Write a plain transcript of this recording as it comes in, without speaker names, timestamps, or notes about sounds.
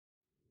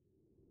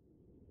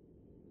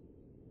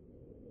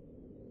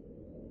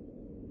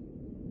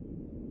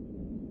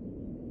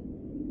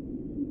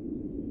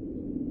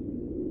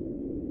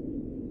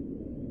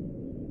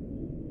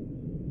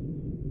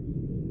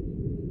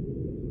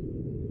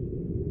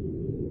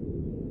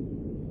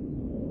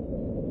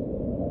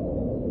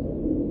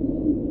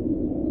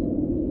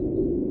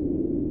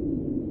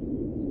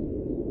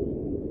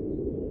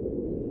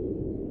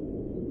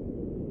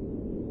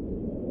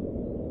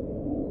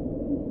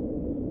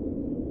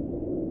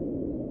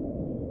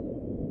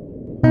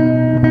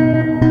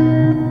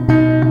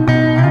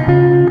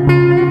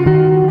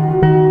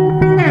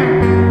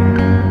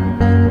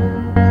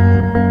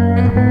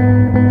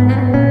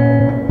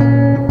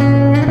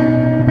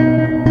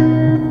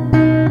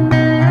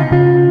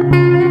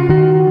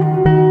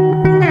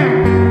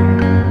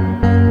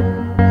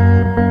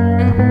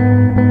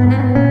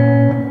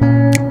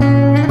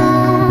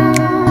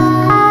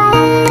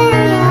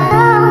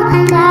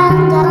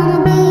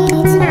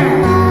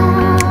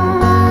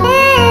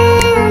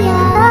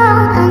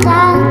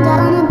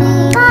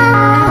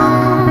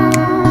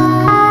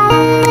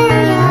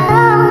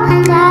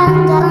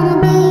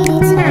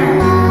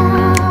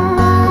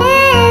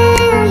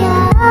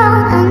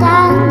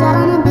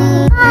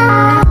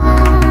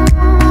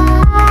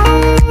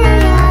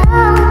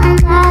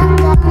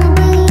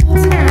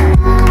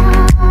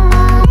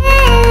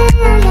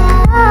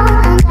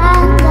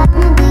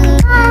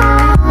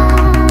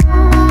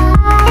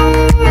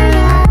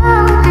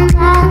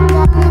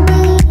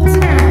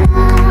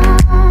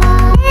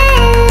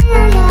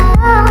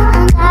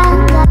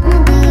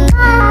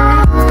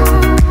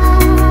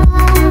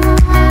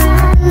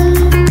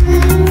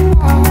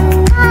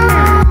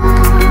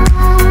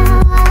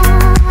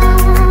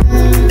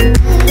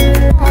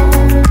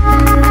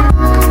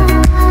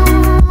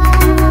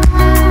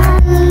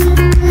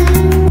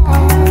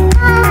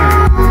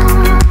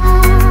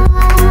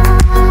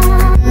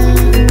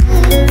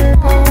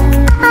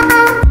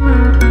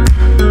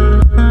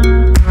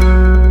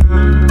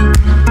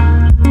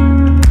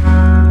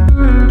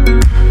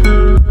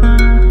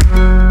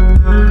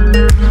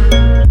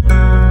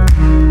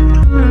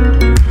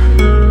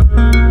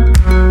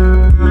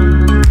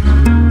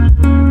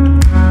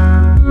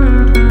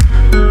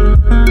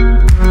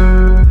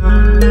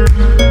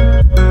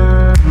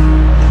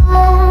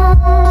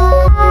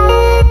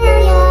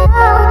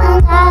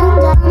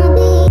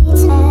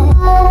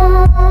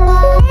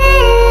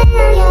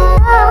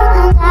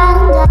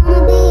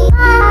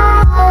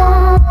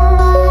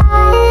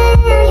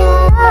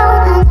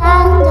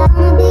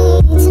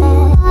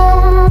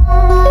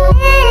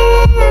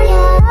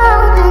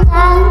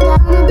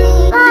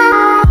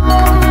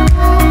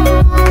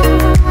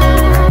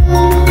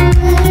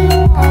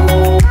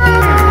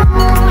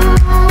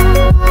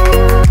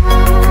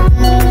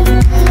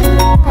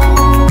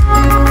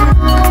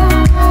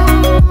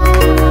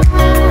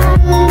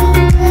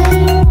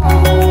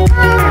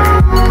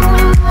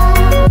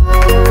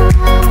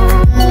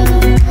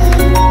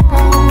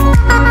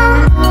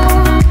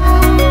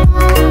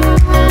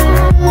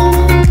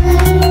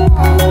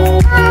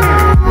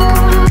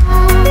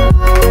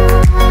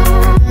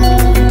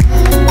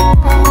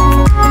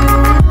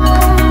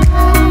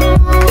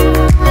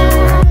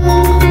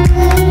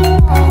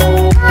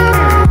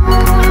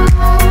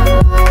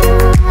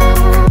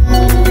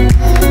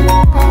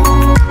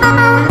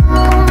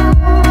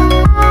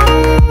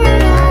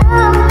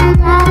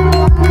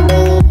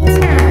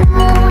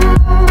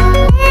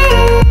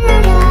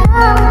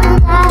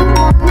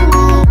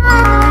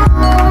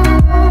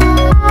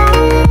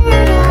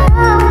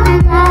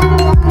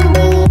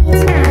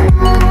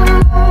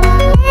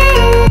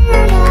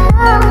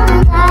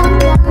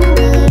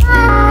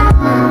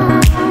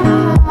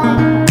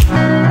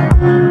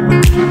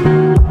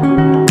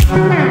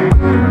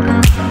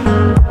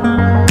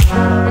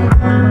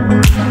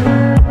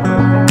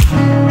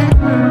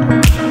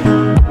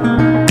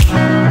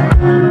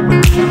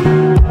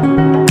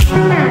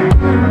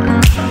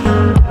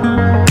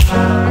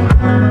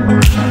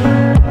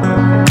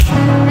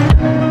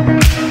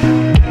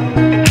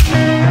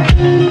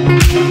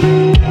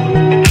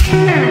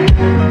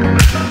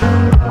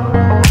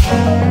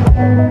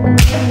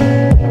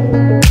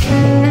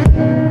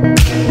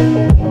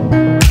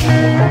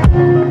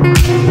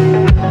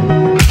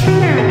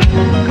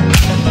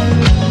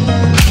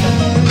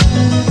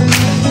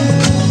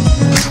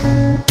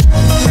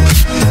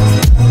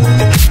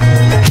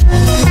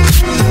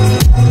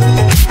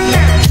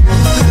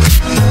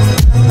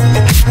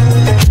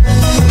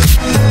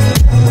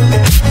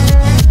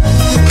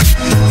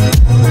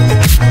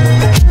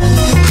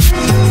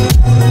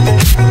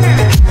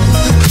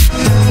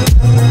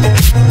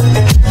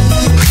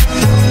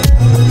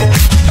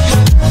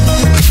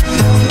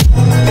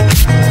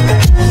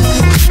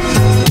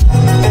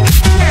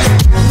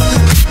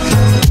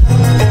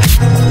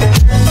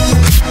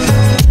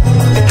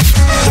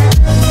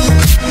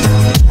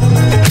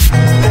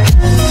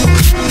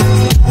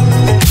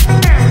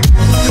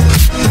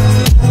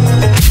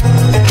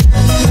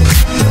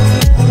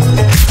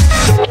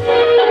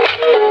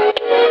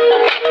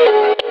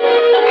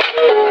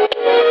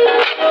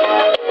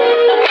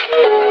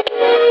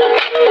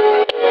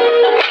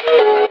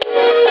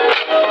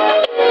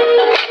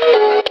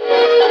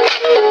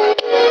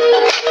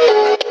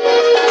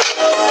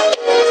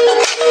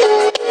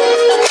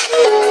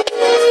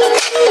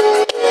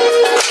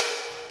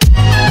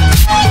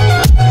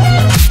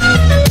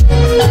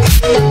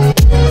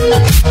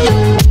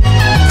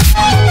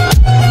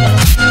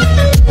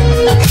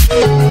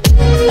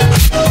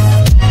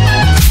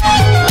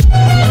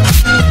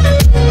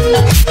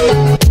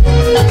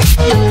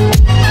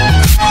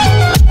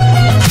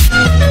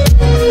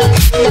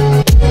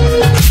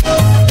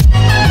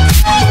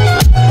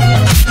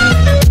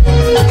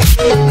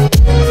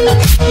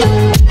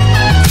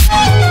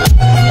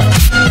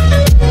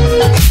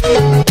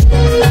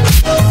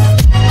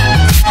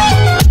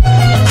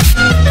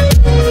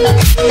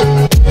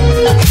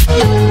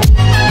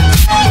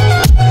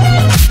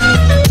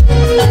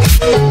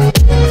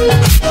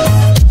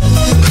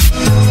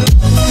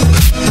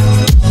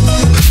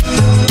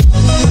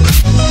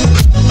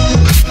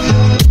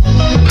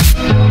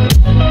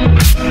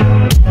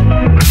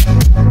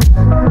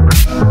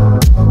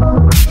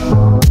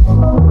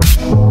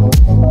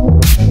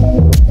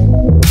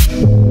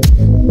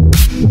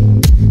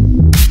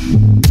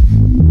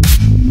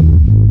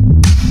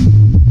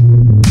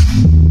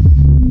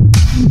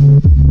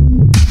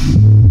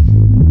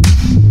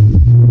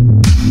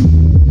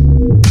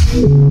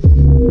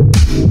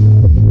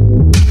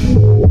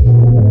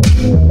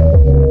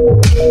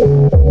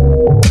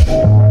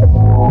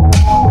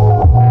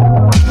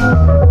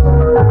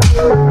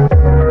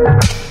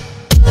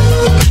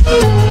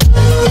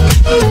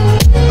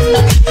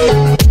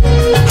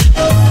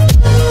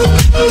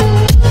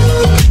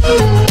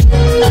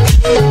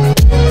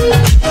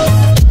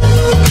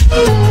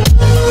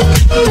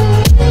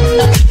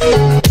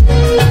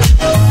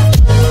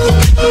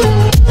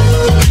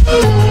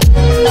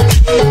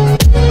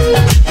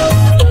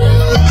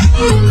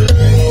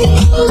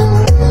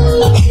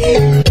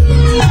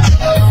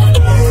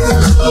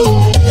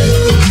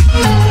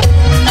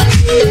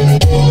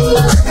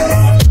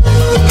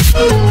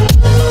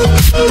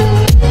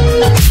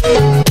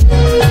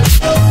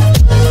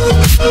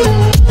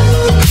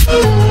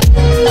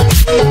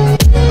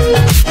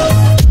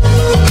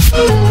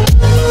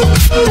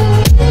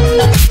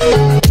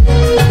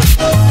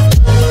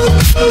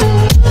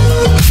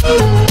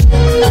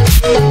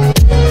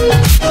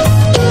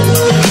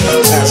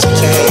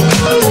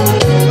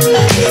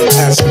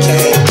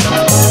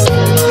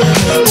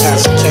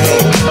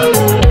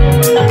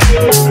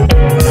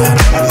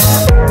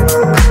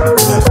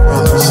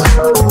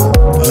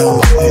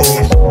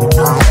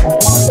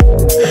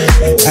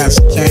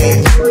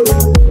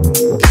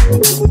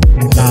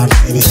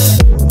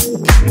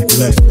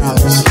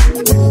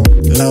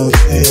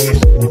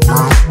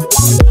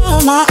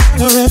my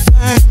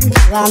everything.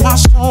 You are my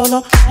soul,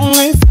 the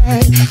only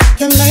thing that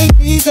can make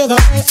me feel the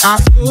way I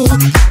do.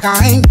 Like I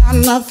ain't got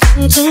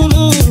nothing to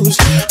lose.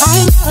 I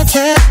ain't gotta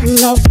care in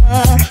the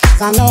world,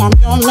 'cause I know I'm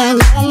your man,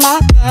 you're my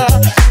girl.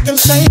 You can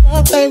say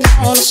what they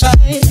wanna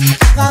say,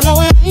 'cause I know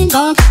it ain't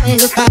gonna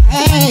change a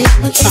thing.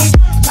 But you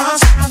my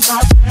friend, my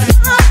friend.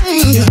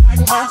 You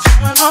like my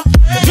friend, my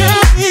friend.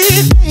 Yeah,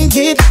 it can't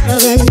get better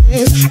than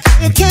this.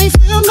 It can't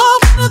feel no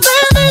better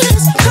than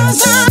this.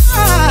 'Cause I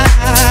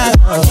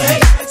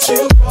can't let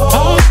you go.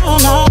 Oh, no,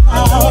 no,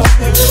 no.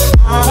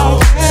 I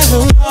don't care who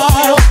knows.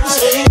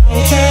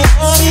 Don't care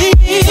what it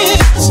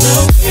is.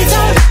 You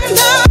don't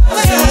know.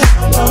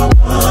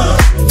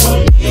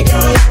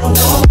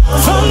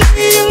 From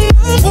me, you're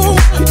number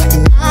one.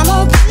 I'm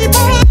gonna keep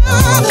on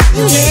loving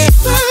you. Yeah.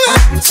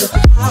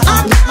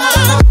 I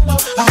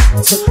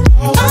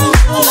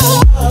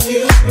love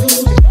you.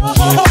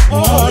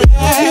 Oh,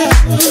 yeah.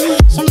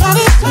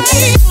 Somebody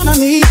say what I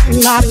need in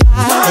my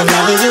life. And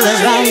loving you is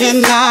wrong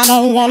and I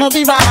don't wanna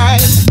be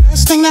right.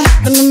 Best thing that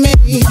happened to me.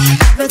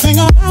 Everything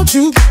about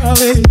you,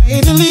 girl, is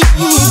made to leave.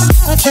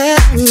 I care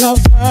in the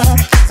world,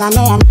 'cause I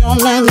know I'm your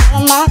man,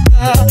 you're my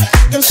girl.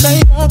 You can say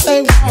what they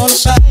wanna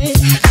say,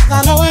 'cause I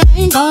know it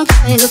ain't gonna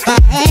change a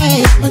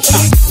thing. But you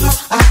know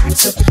I have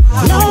to,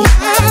 no,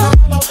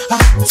 I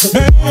have to,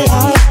 baby,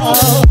 I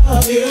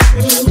love you.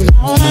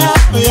 Oh, I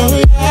love you,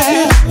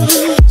 yeah.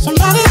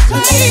 Somebody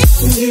say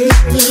you,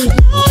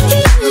 oh,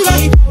 you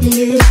like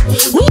you.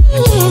 Ooh,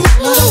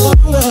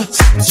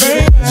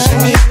 baby,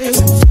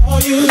 for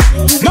you.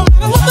 No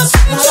matter what the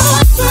situation,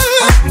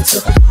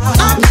 I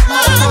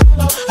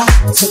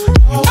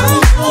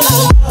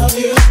love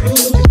you.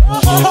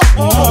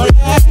 Oh,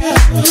 yeah.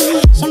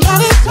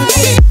 Somebody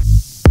say.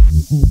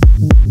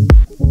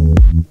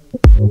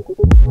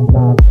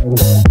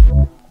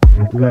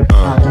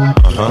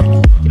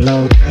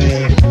 Low K,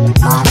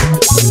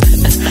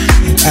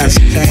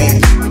 SK,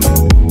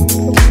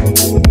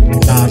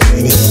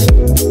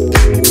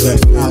 good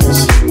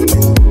fellas.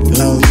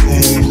 Low K,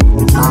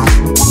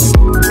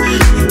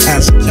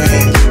 SK,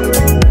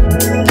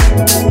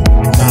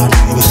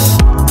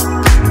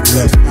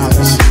 good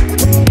fellas.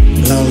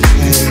 Low K,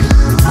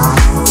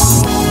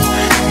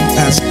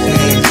 SK.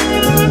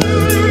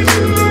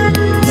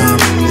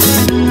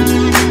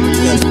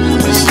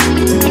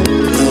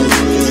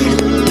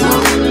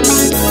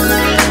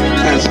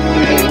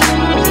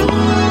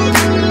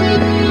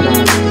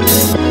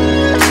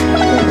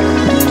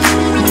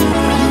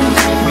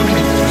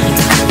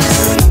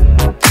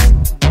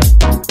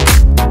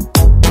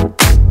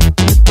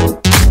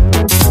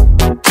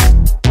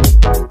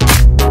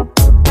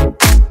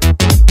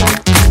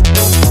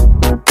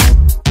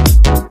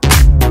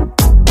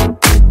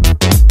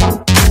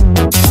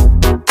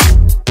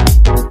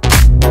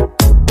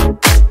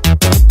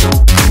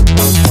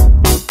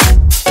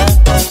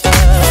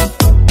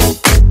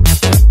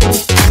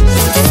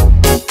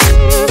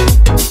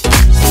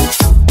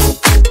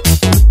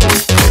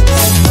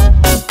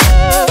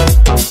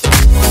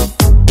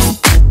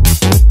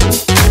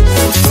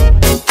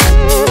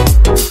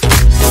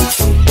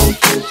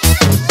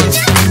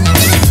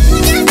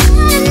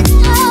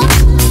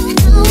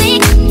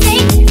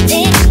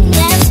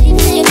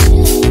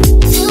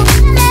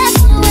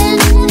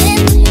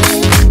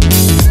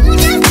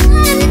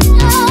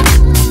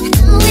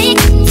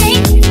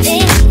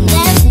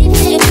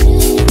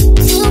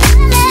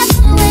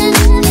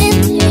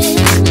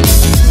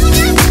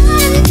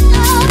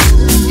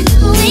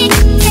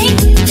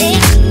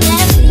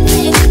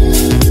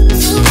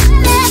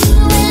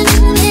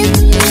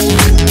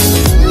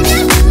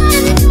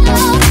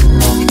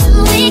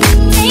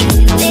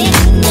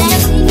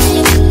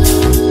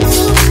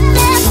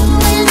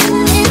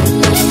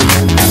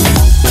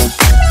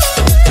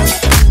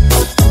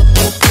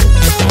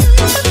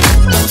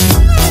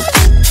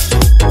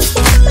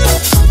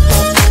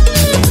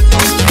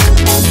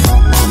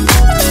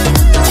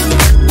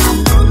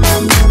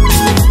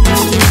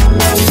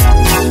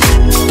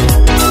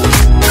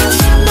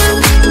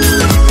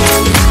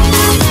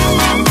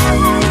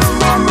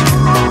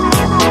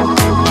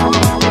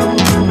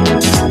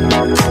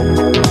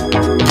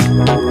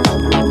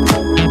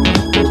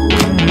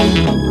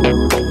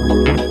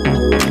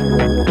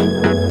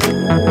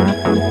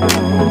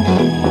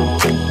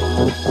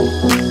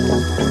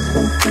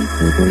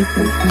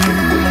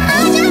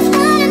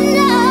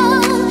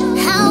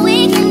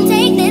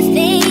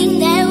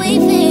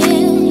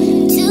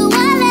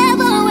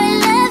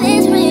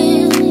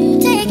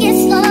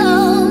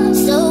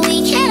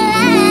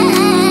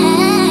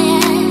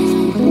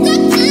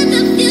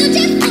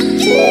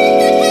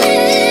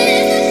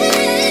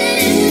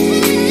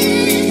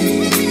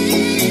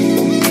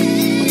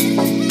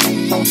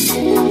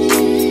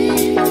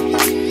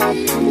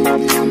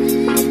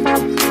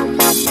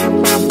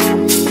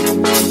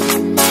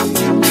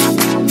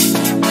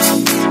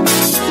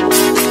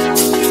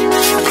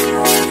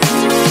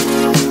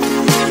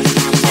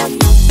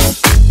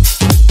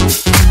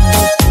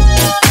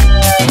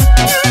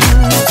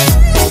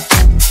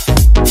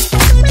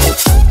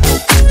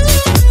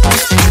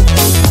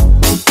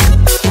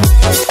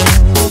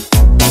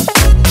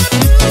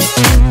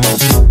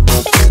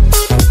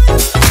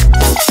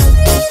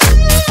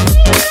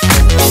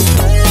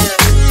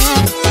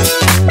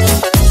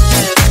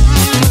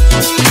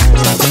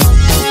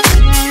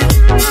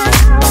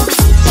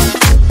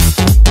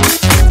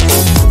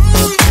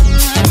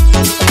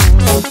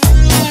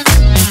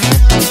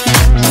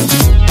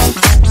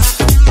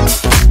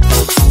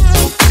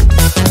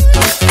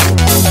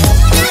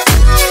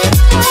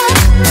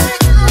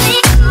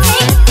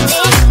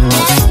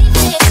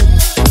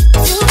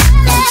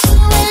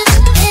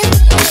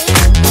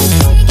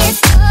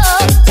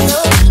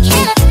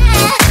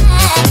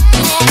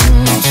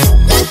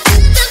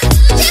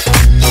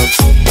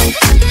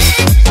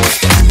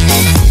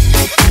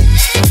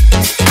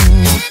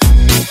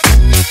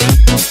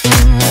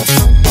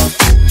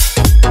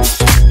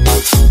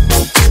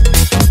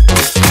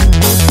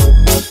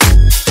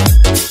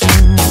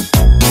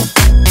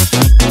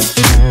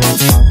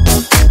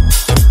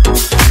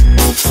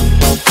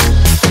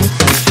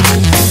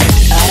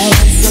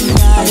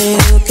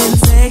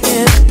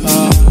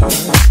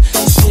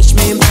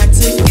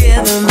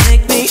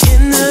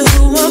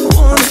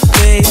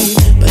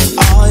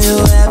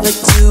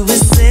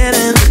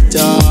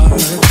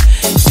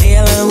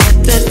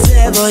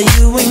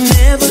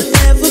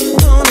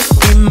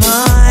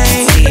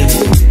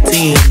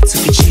 Damn,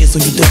 took a chance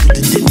on you, doubled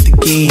and dipped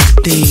again.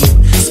 Damn,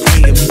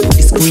 scream,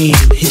 you scream.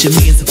 Hit your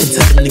mans up and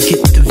tell them to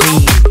get the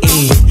vein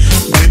in.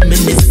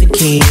 Reminiscing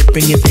can't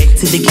bring it back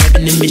to the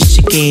cabin in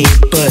Michigan.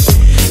 But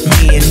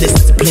man, this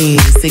is the plan.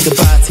 Say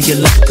goodbye to your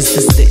love, cause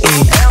this is the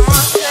end.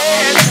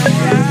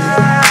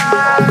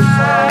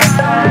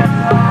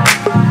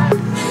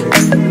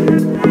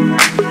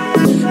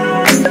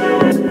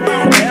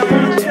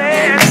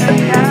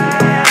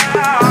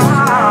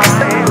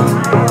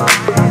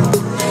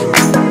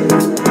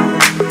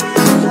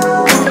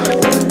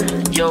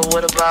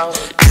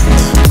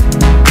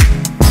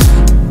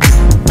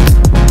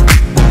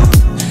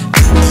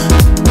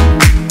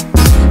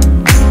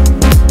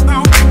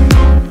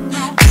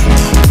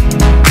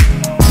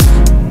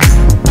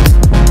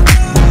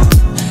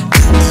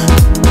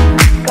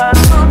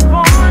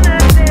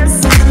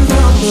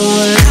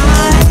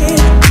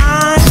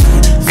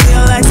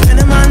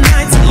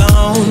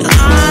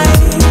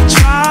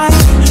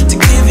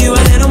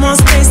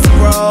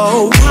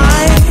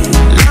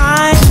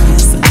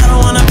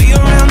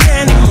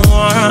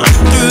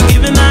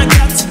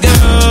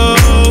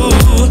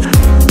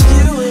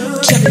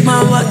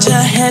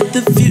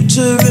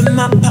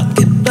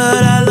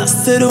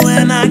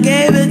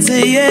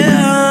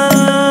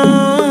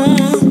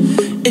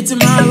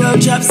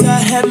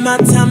 My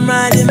time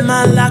right in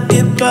my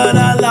locket, but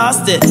I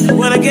lost it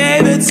when I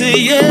gave it to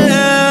you.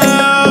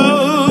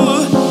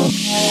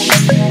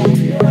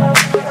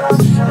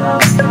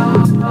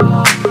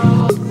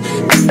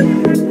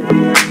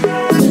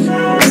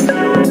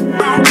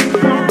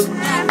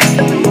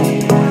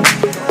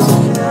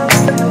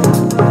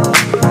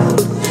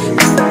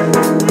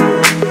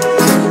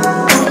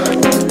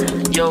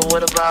 Yo,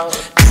 what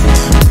about?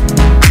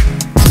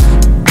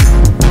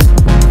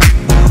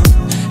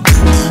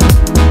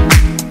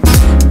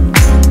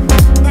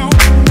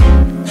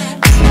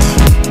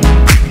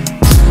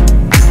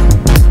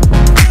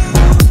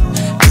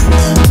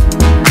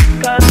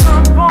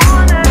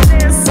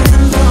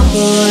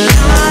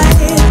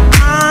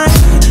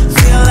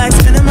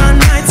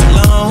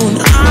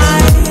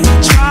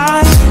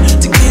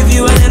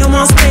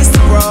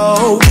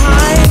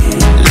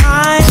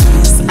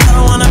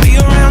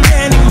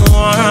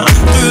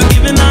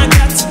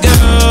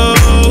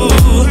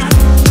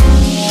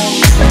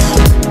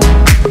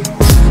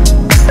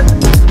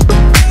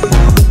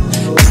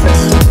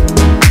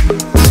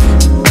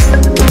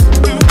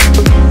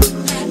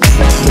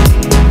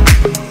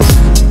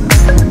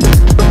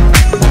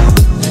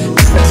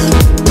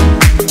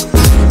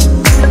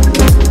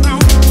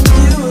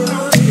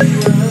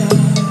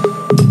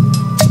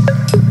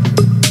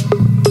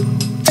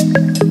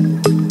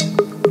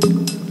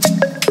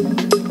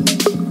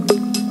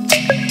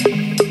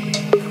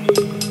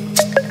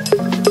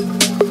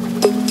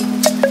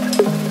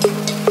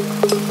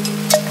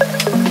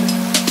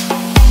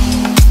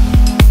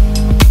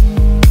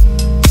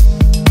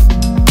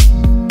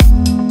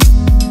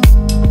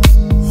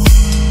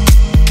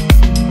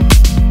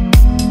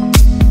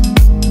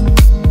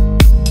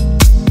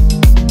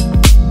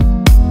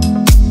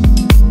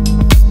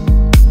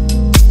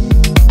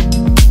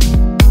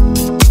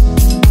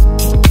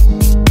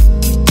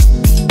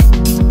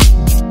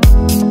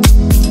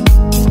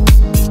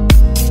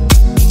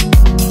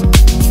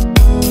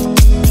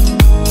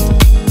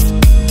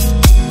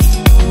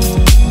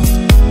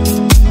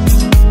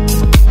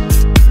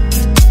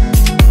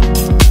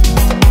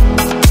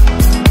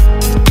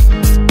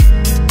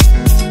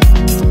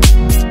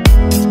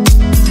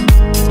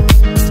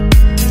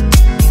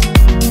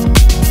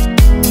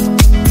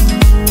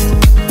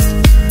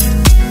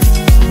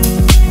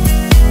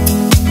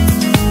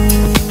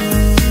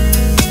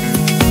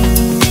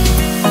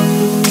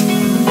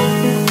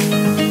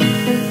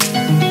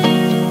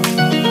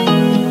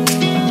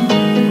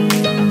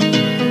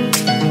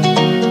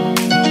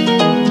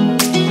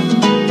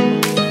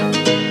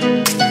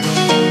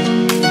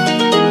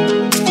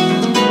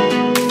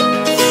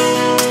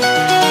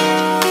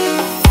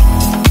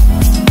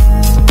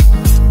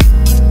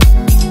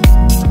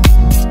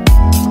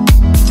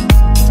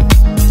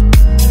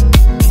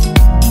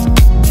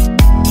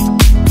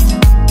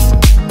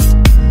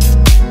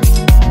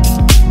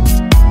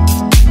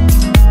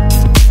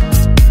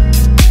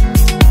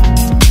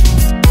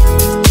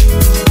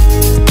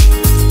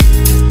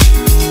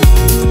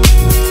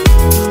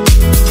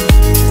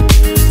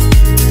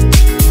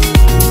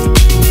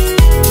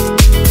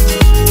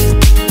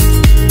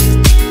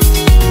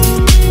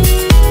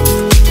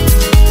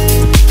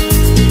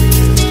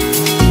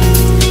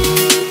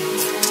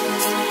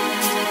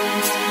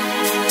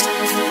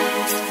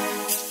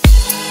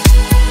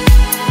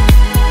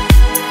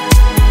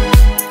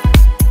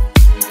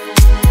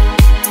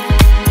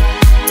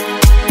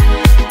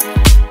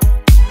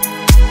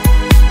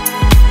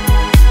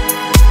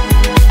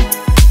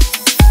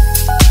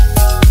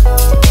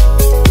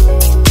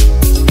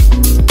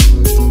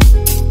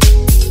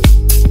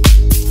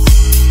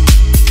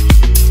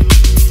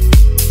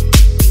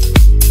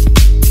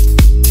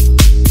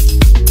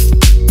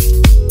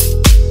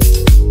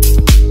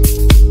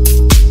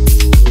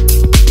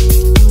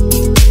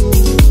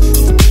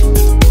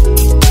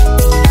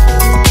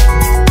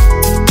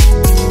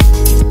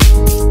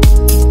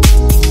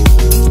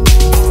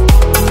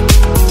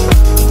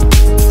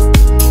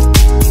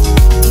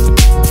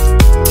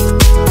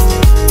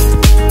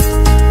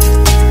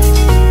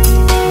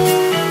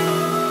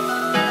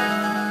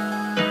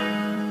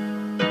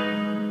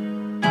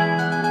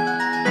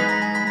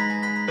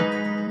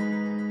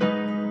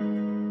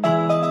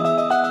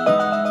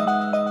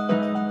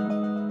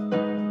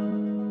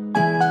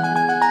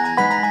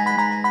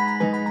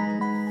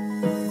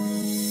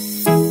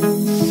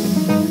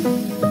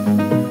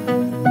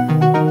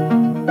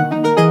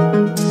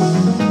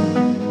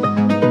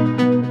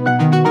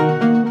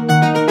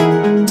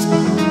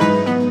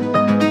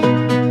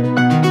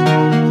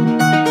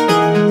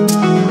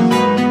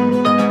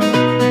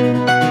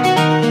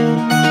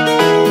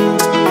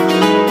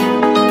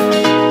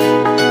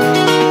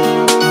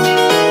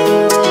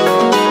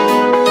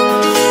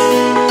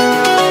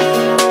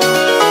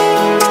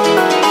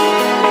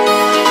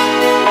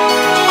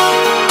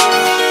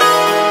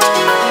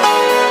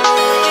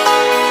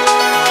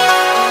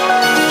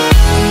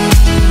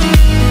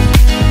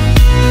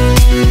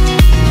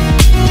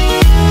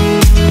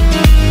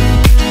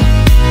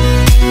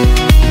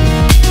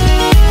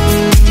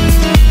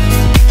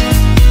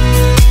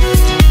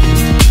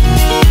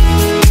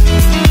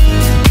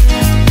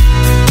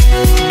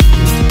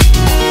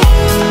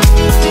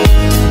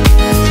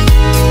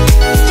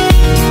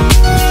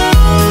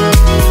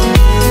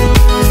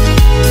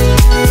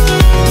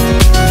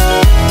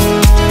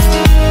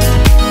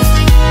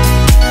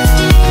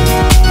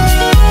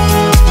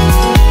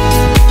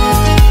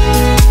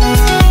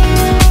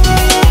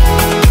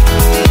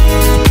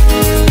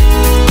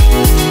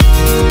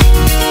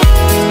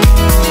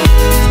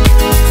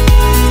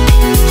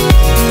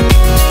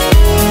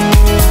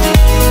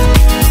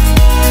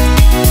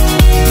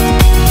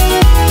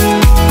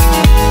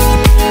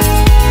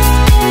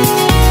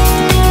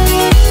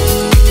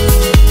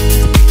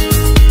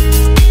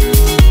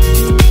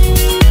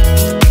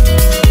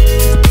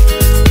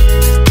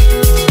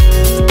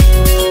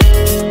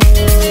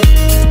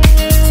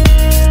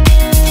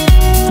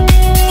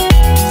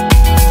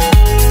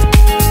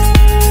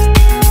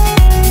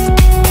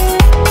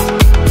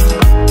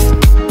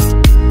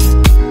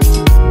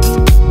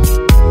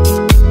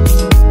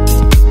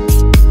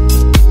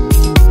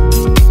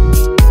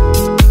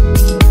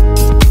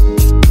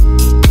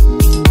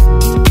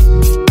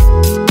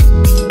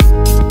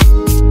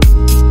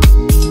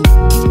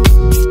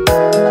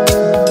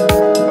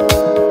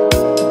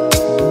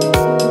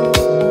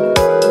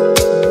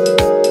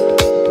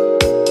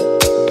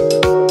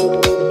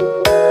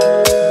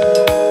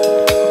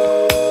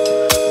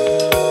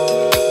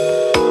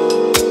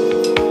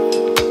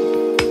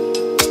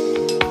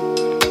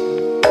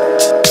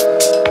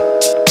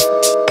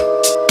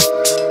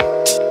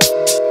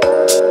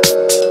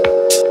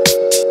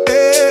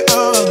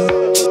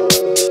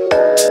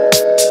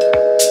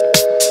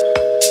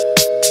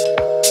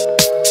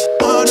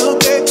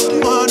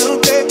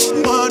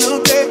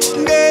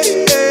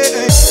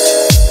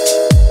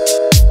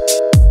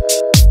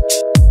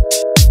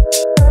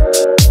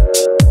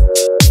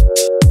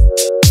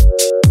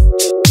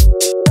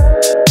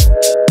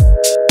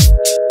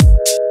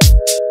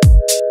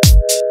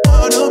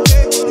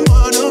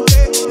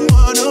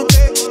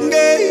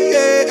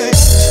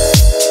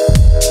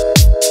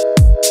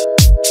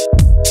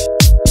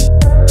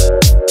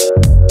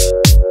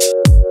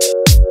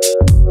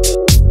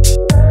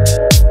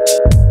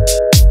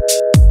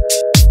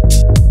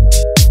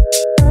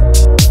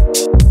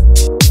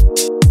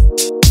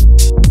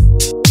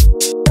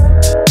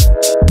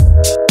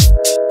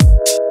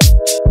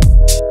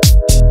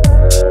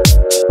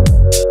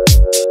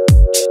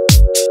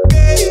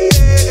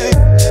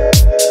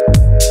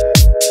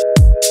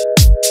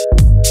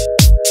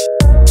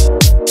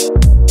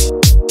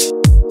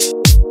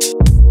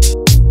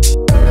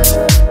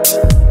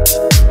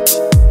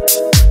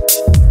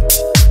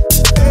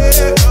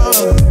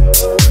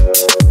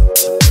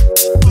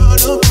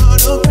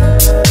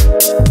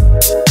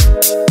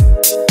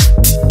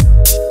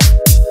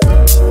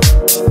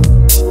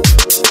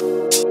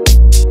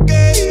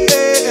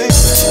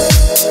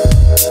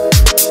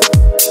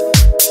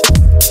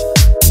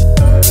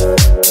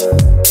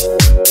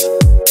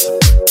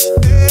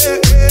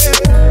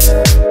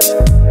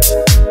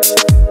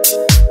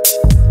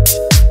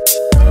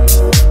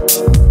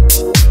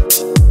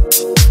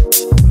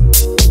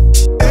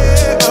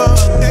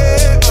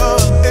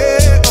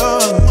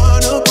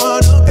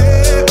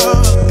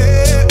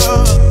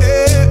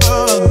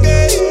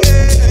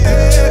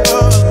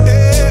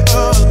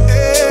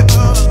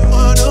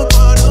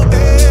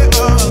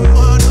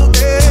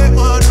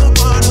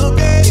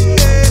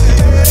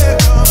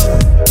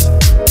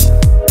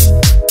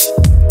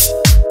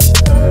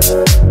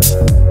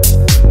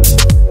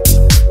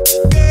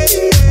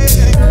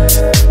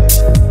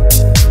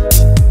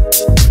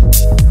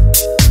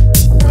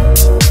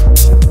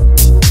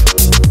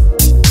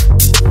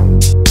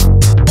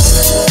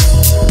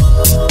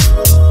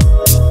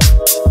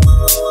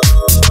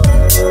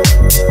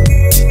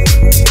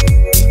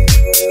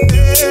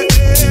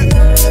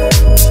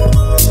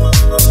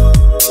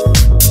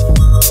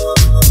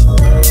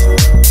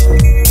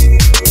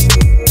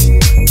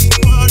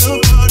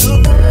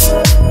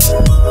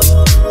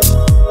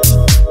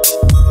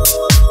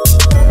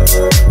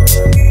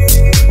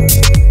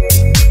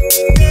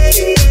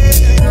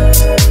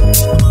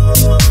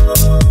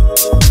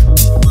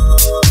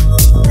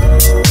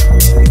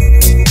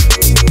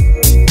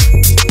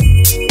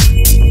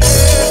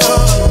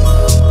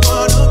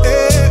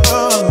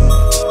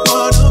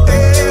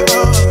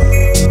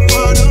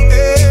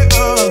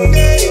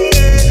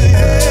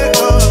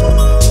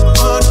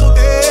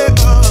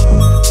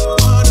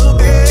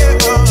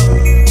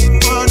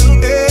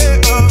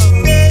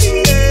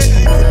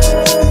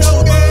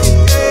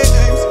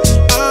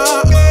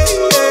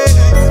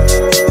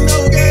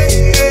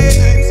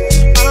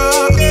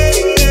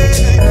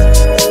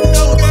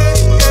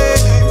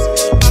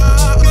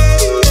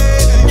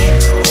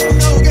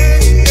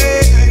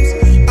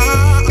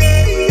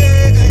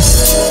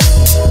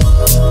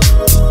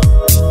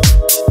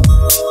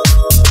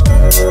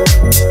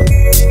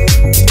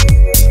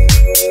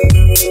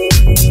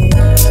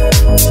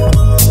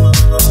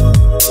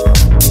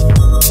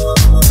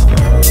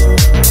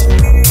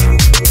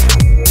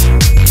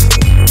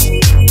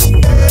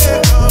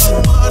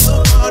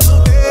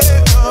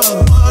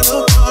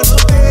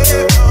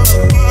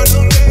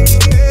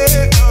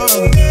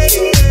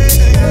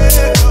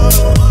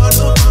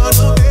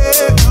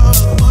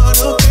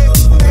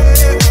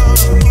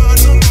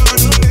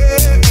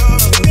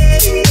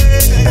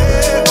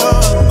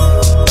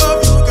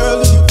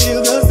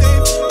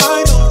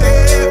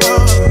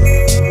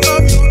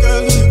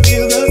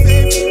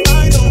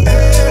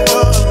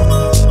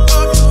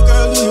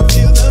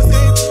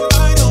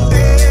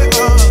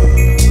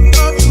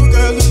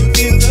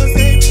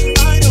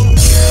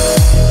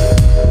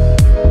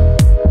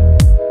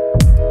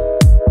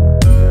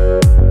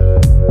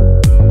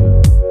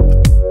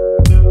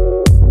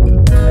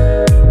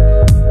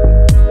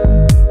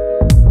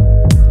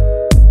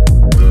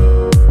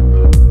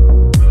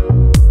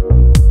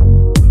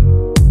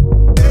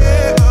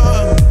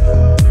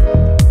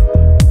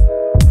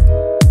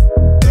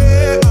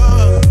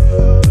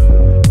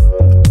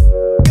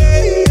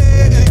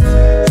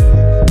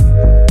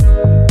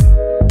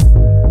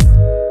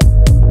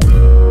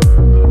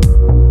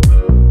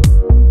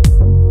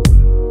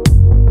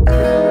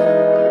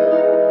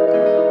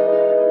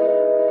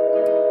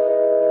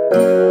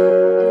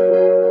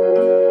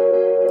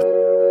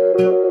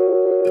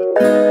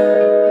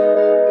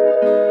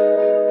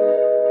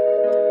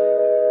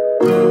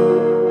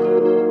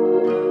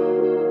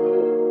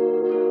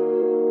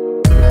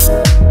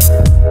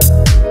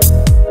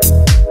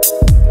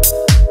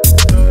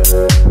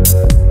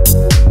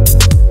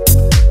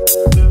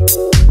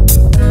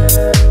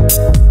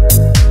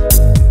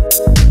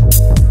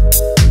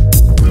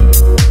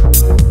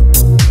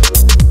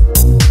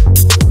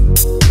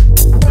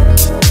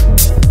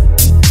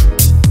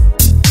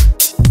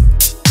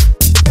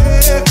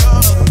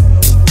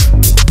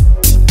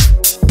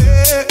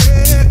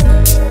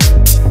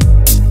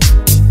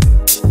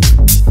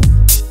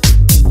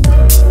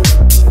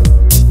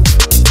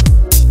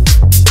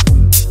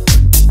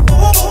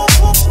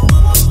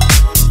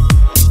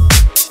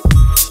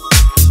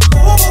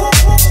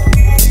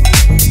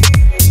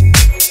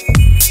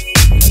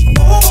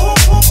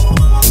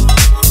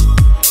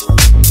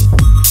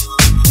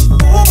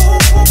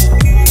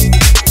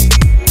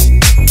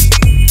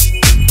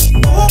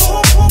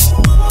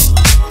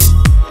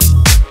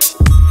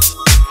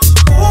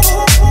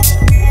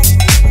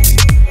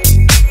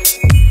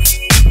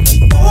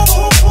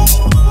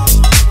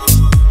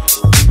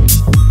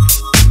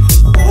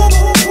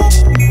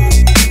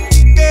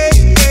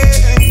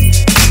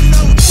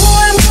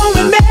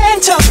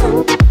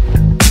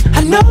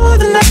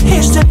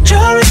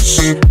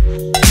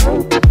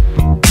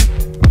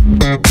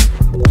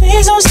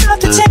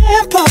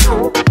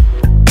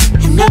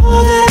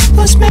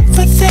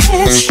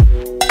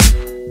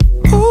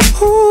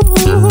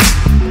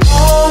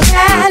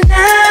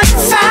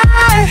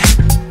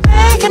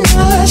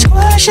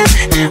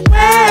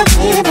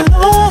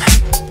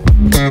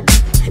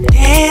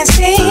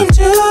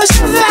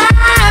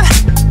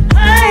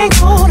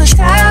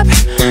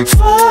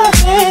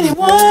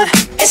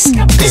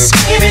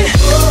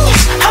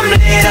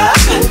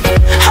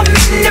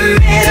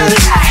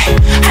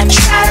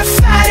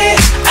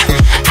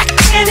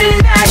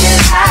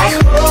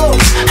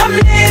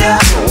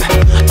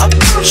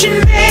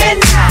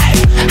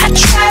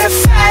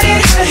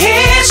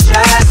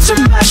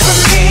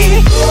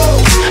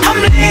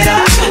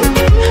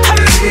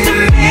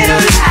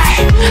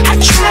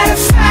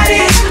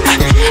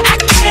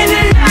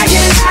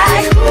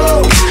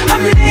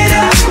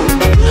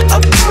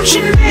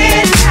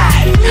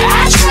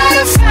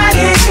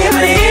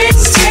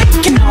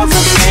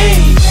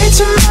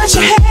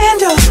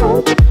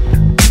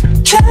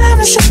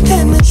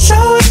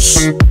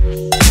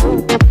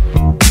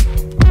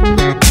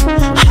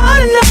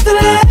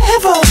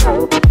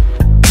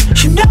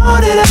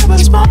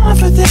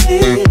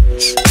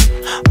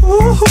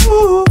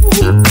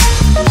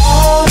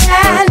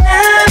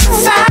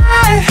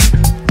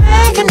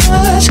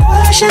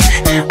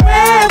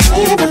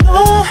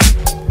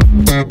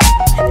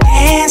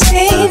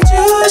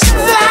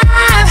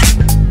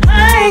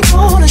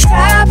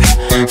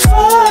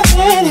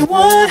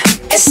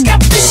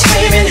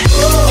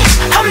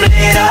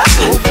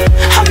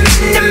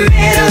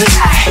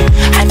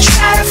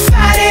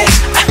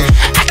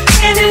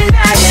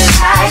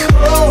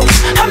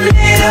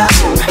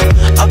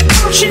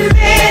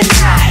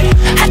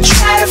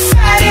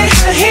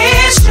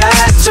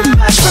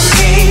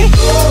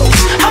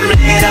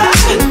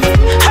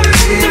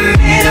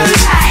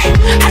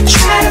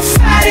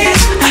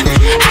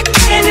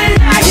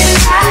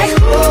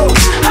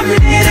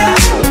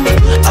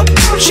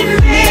 Approaching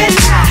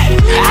midnight,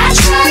 I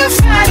try to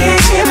find it.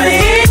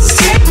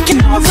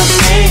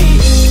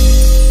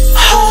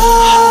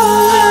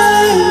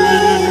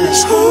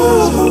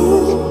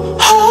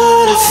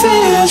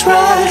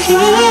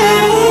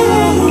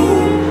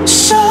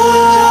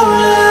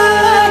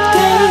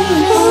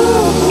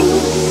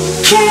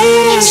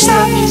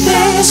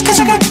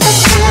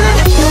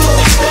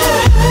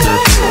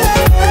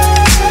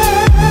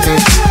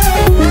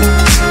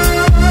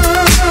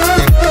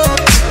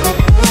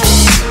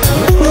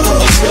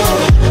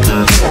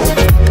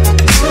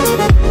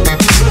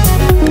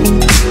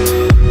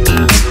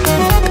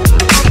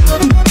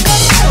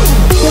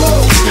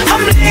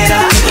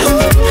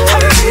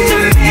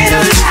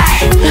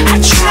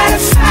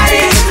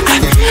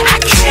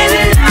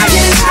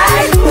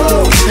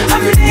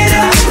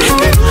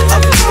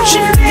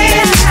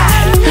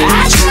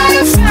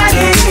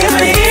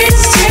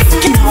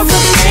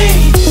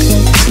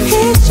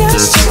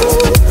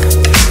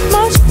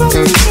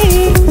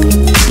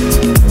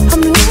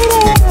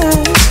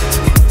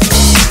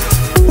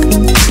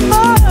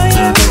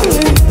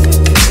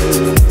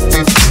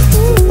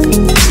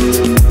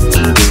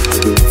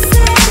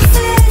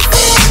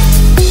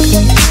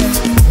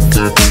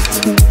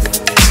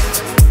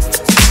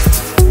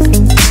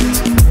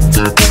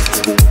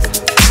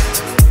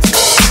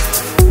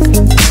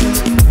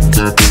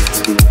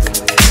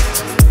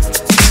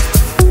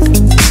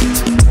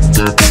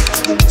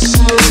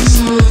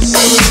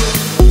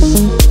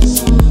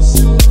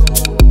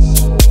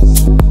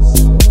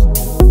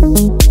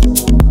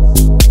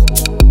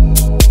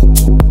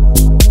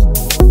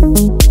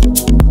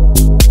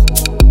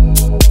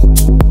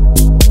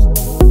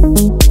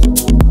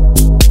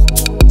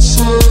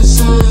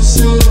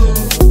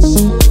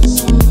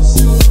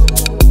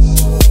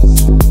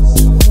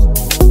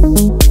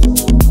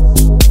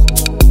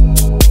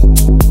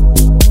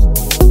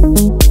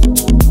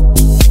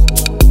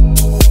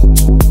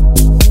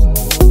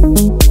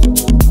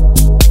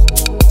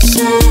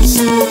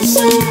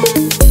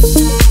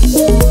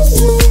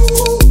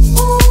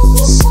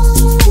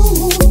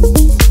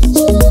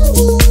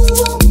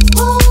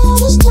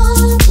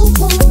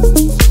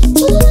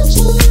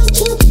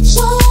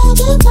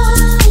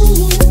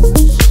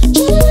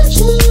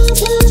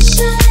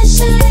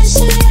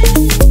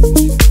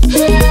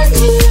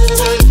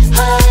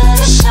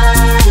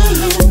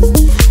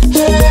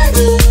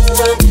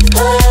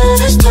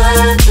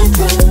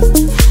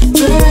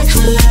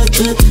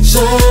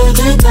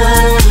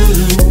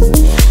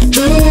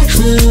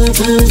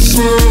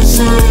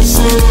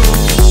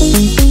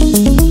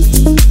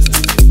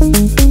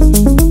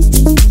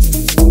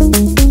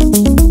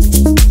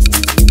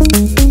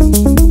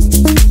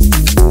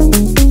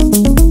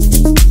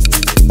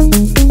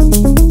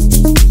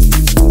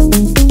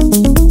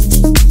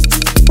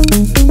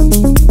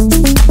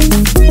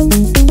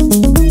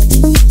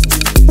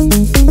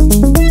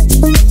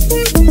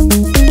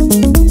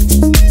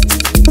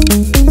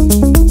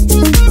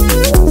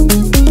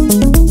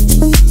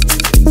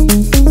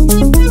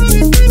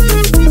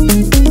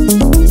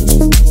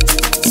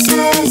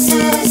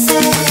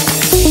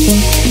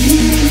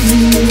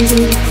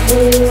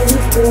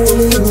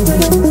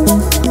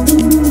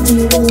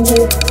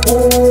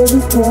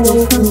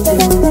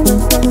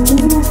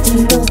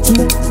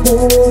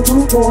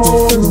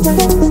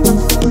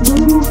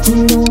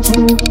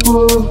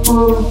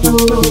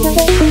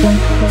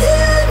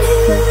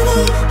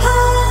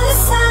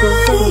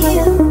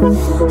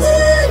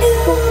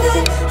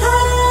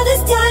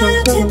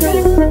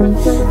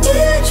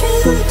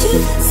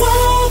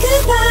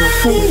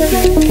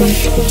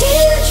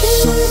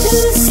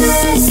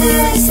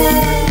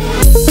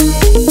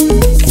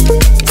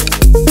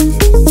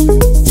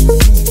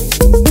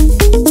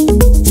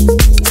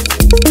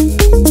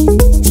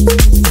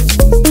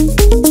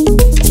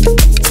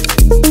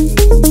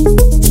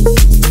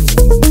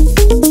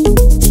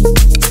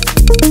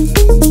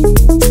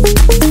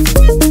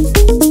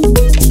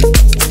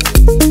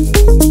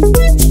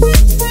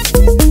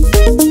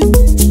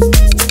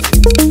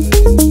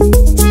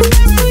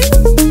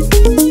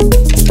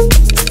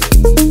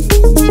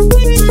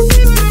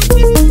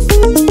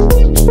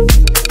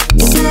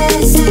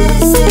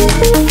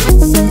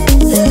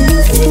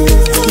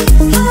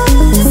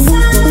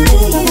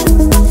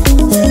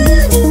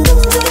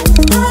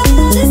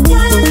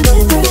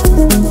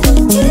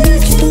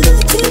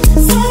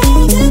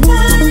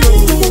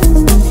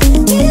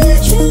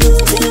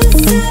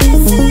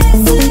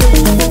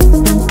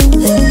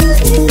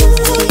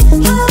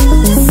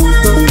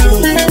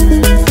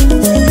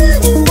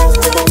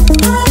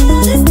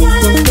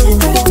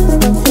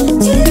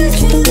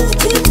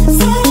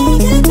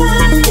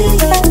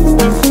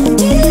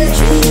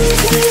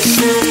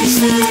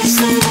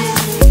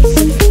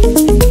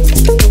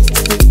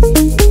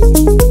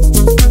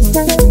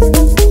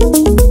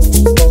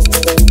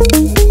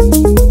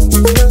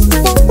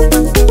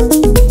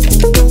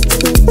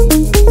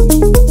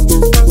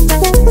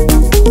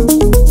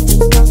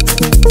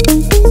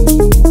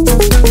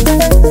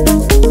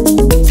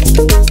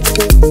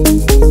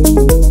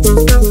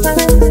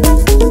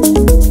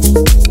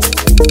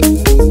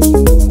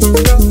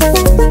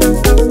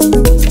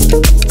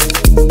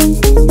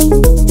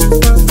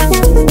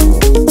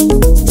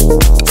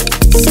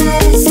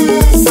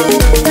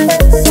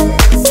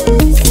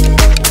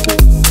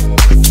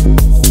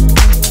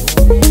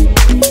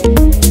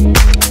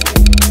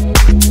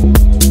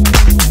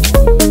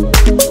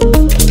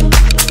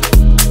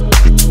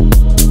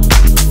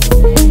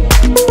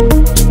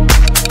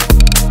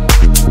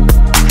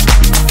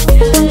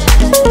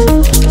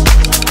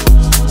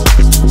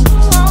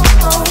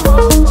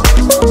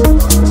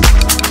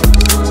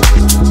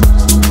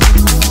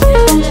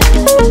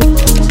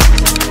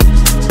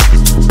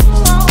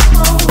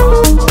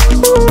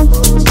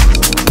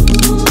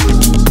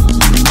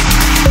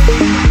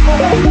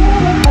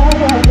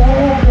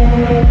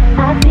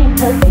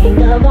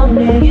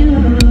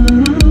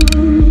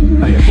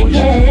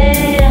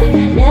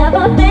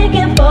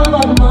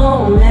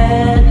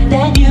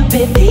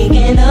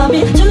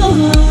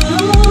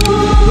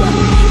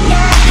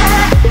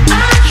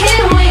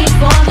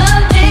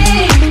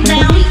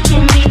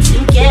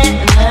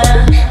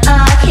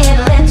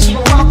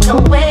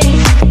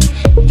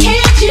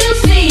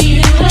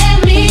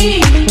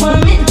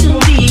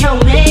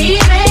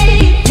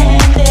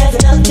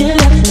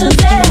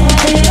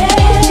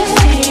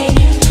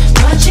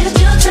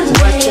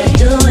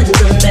 Doing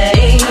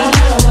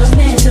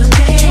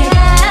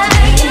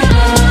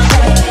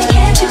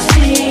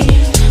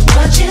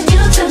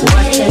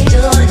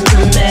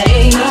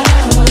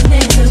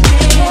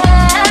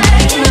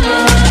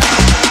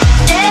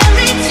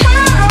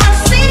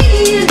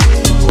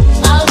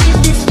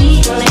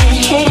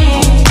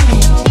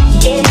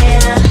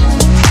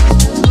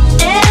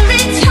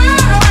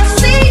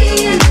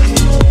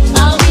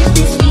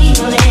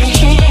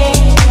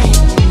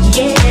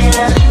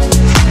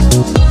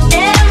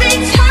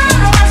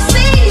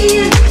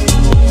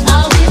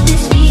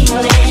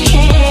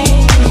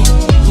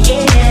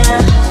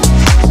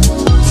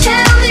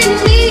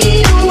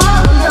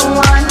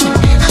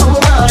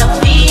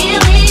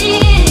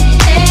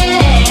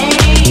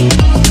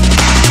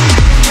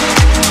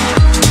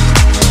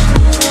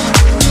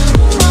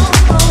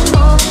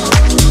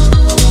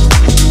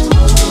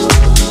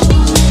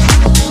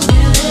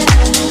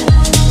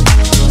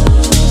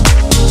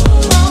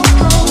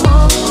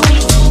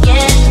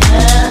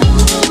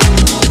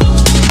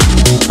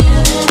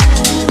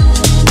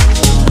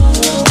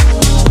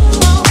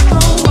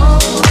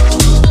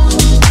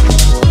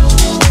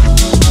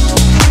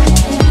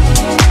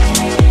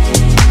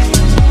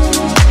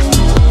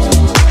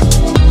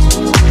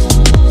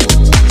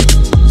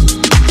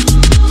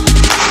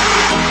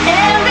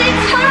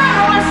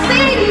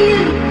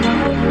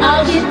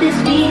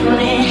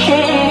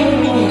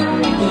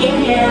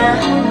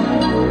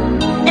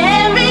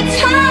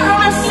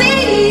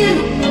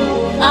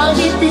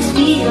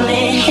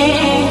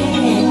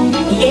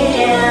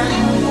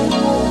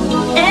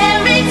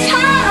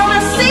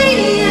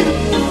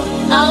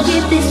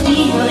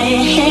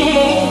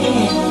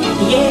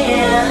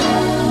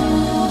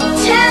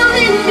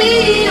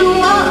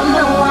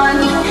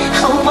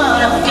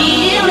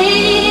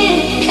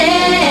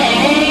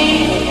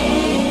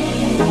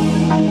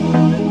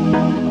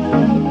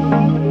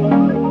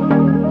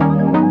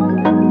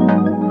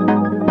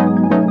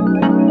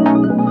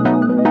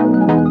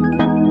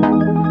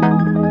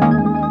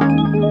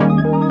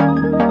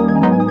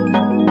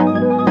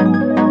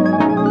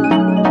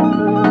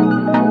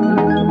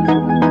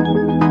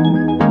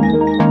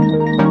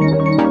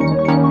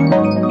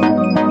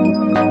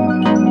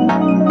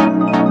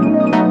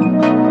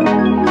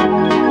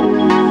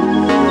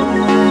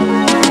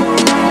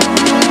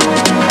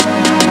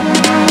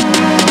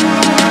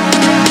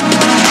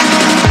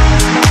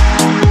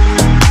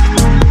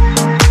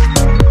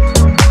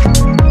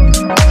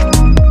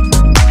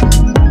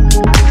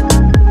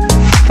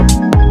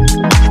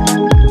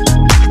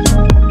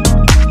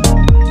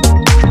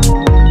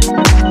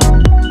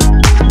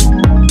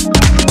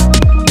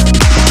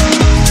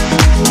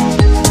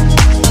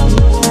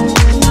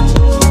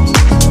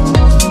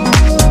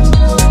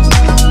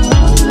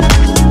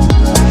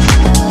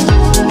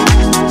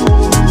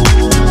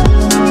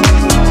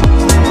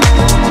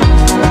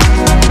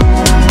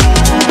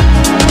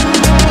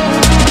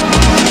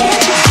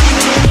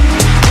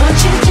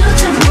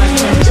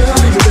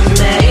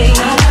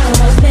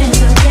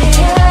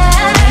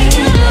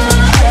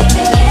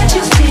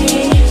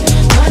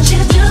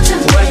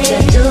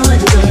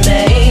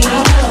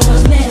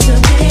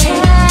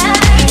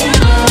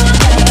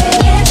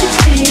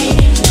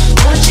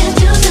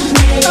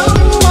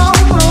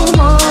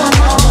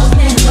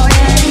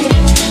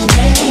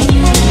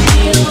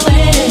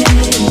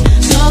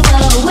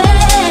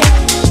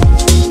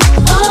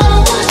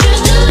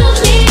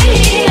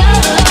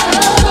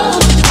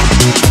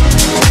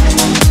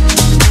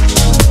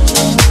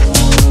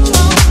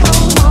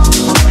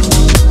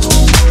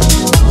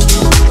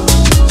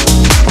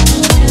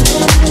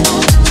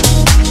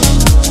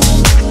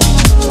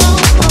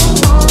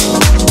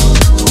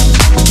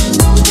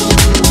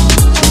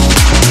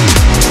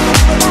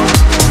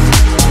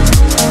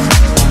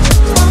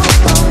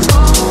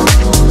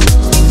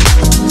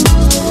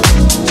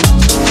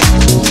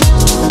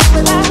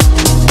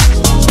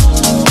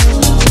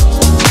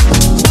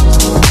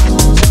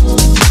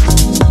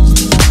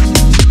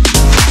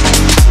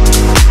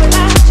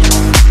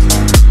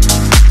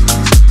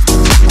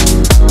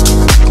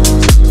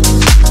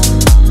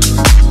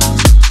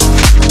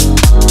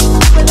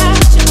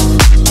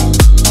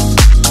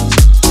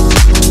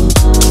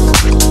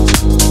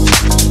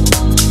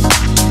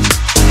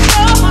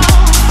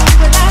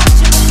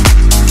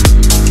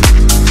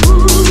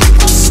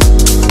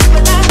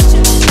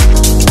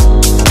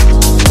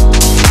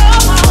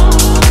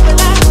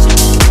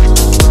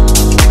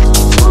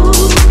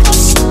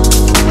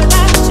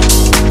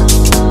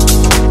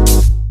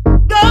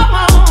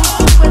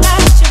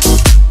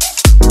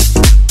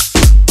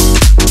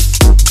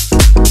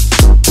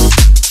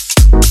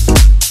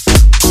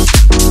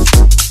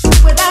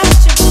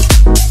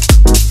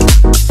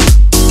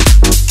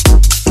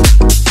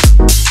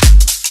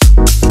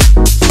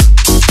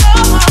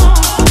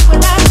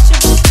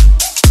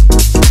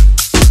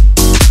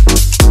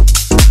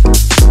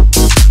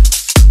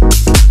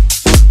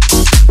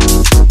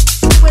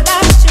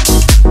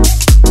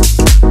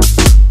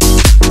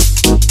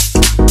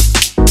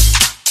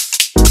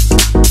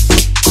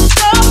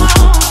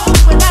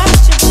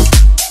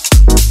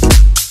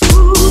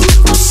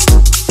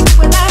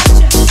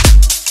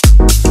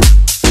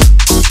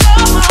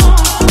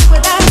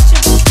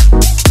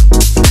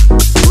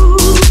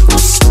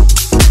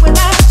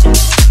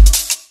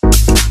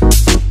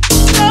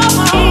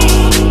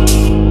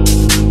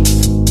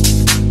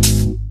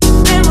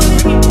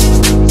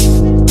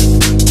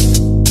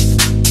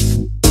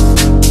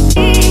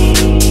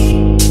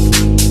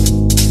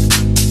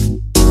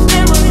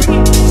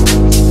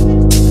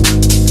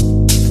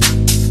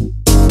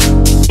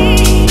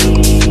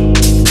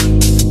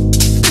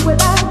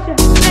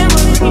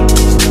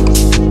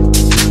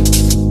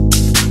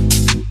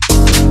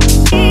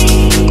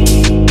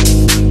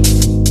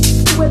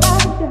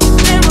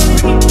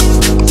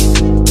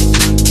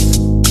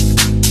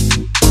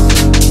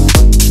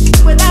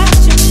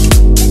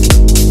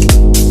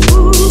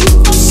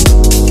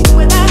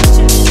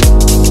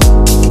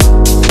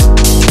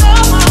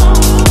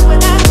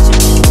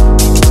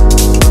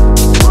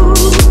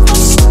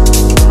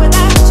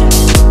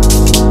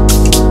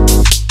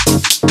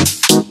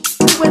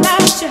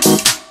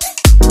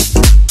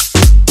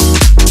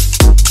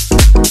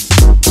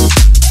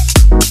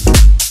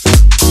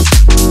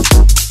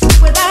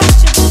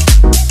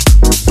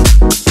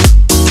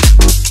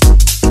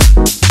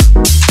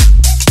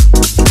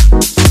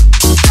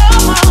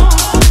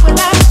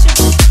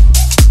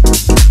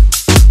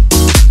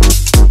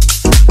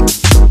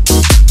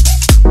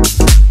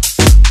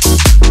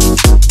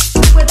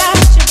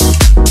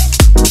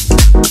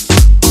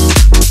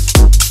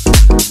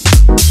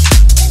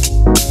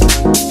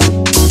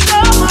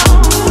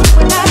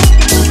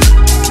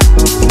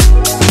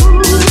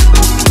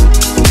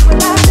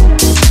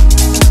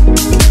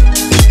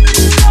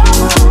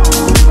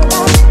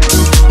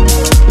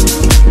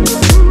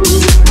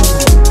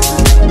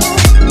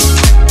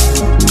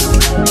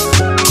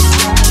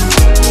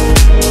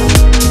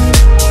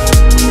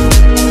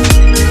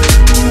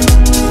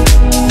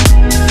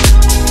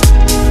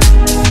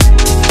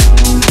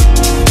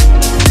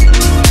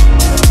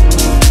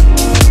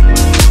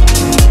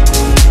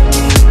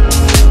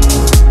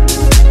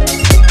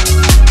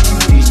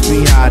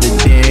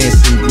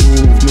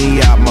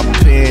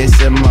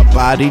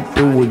body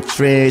do a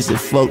trance and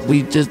fuck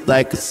me just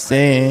like a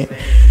sand.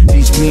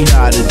 Teach me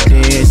how to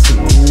dance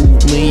and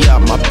groove me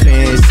out my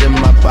pants and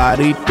my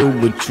body do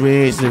a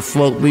trance and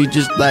fuck me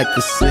just like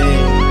a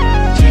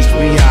sand. Teach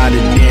me how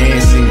to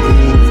dance and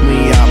groove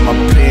me out my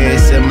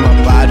pants and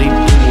my body do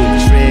a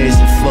trance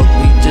and fuck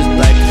me just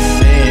like a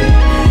sand.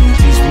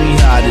 Teach me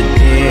how to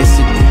dance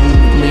and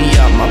groove me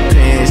out my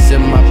pants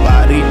and my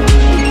body do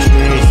a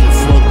trance and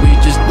fuck me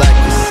just like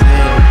a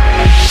sand.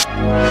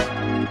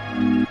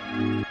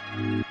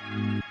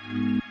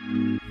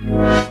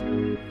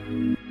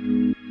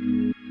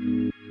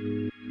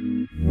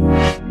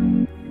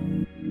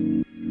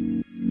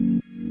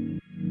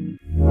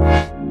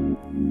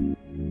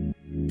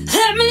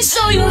 Let me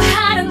show you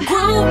how to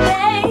groove,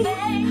 babe.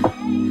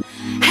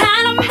 How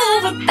to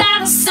move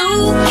without a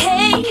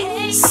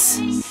suitcase.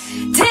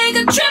 Take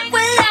a trip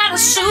without a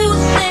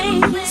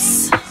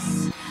shoelace.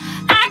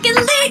 I can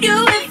lead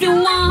you if you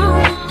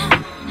want.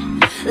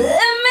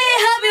 Let me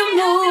help you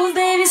move,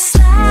 baby,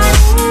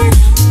 slide.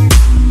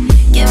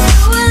 Give you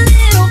a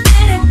little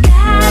bit of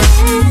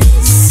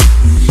guidance.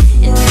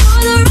 Enjoy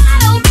the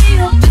ride, I'll be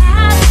your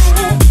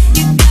pilot.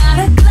 You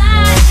gotta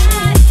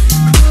glide,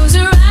 cruise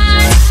your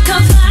ride,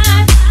 come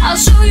fly. I'll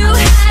show you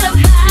how to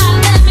vibe.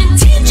 Let me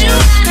teach you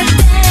how to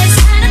dance,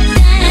 how to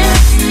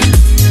dance.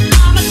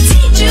 I'ma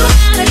teach you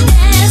how to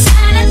dance,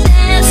 how to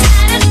dance,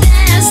 how to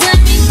dance. Let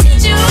me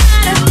teach you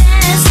how to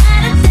dance, how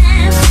to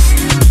dance.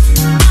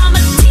 I'ma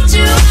teach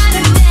you how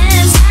to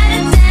dance, how to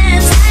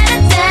dance, how to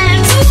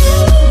dance.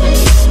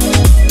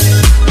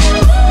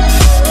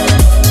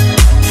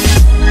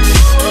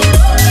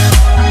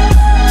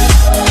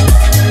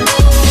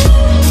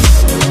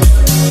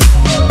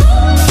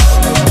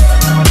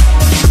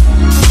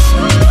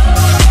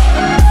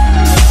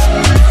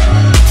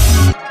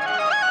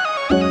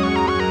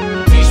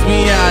 Teach me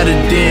how to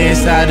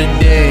dance, how to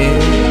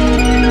dance.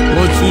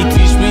 Won't you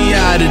teach me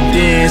how to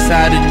dance,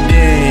 how to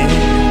dance?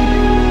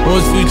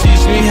 Won't you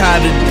teach me how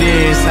to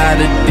dance, how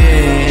to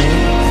dance?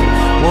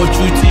 Won't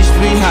you teach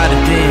me how to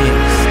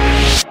dance?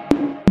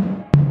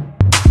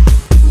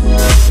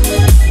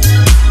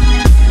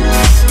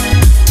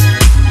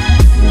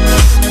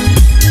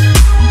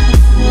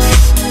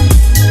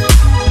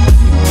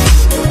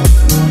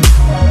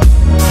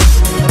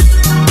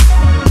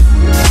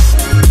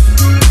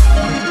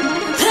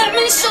 Let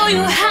me show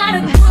you how to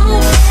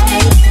groove,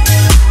 babe.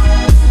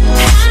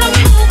 How to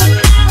move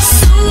without a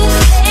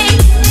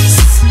suitcase.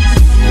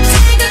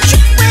 Take a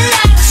trip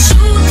without a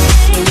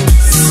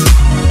shoelace.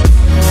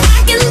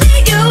 I can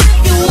lead you if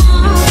you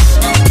want.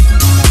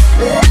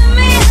 Let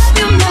me help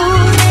you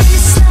move, baby,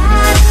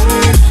 slide.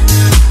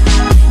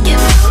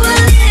 Give you a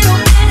little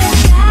bit of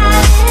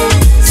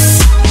guidance.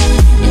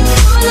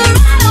 Enjoy the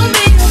ride, I'll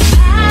be your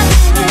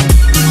pilot.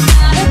 You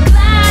gotta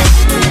glide,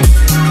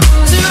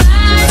 cruise your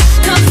ride,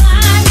 come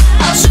fly.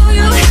 I'll show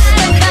you how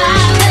to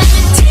vibe. Let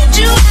me teach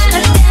you how to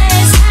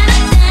dance, how to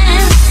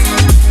dance.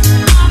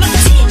 I'ma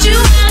teach you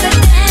how to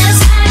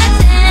dance, how to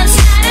dance,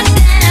 how to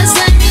dance.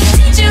 Let me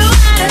teach you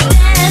how to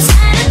dance,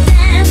 how to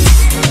dance.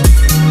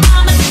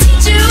 I'ma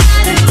teach you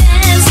how to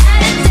dance, how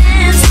to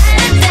dance,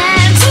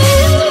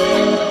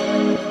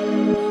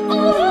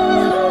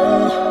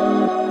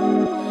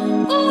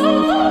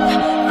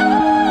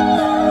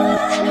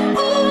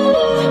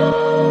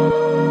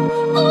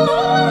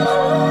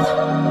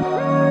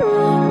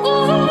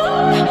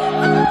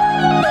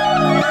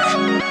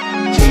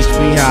 Teach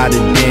me how to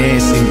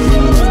dance and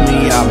groove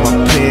me out my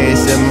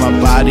pants and my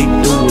body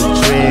do a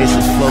trance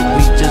and fuck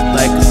me just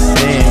like a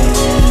sand.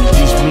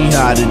 Teach me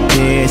how to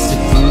dance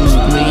and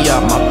groove me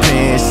out my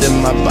pants and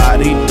my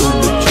body do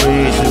a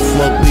trance and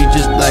fuck me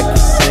just like a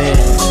sand.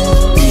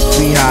 Teach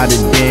me how to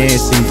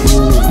dance and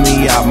groove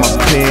me out my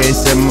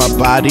pants and my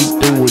body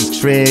do a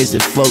trance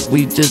and fuck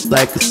me just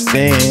like a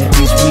sand.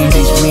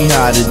 Teach me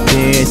how to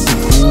dance and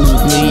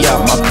groove me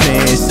out my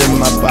pants and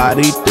my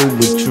body do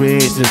a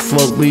trance and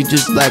fuck me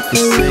just like a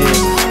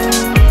sand.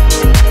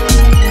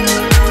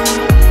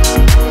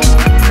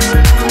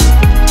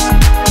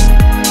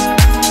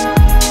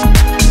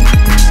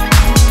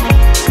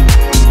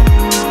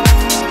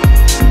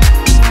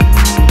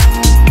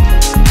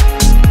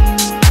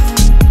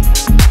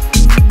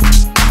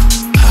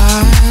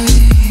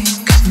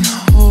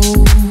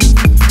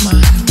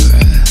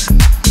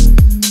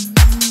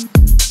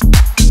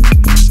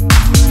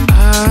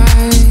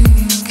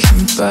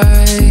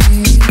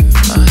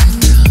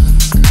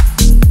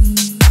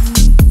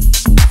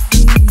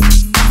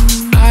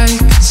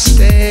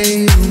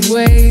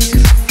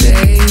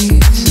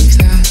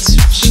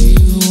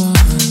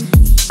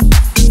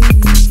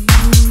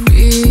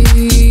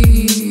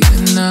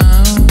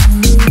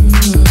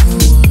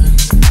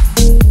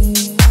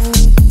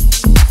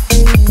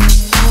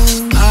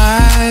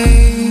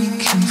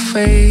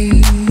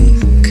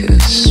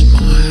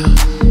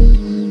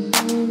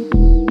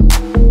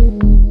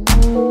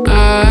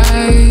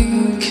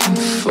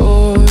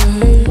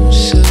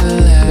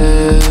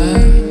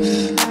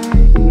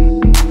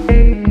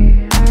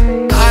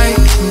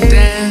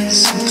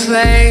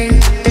 play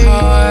the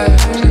part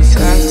if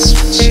that's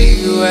what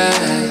you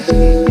ask.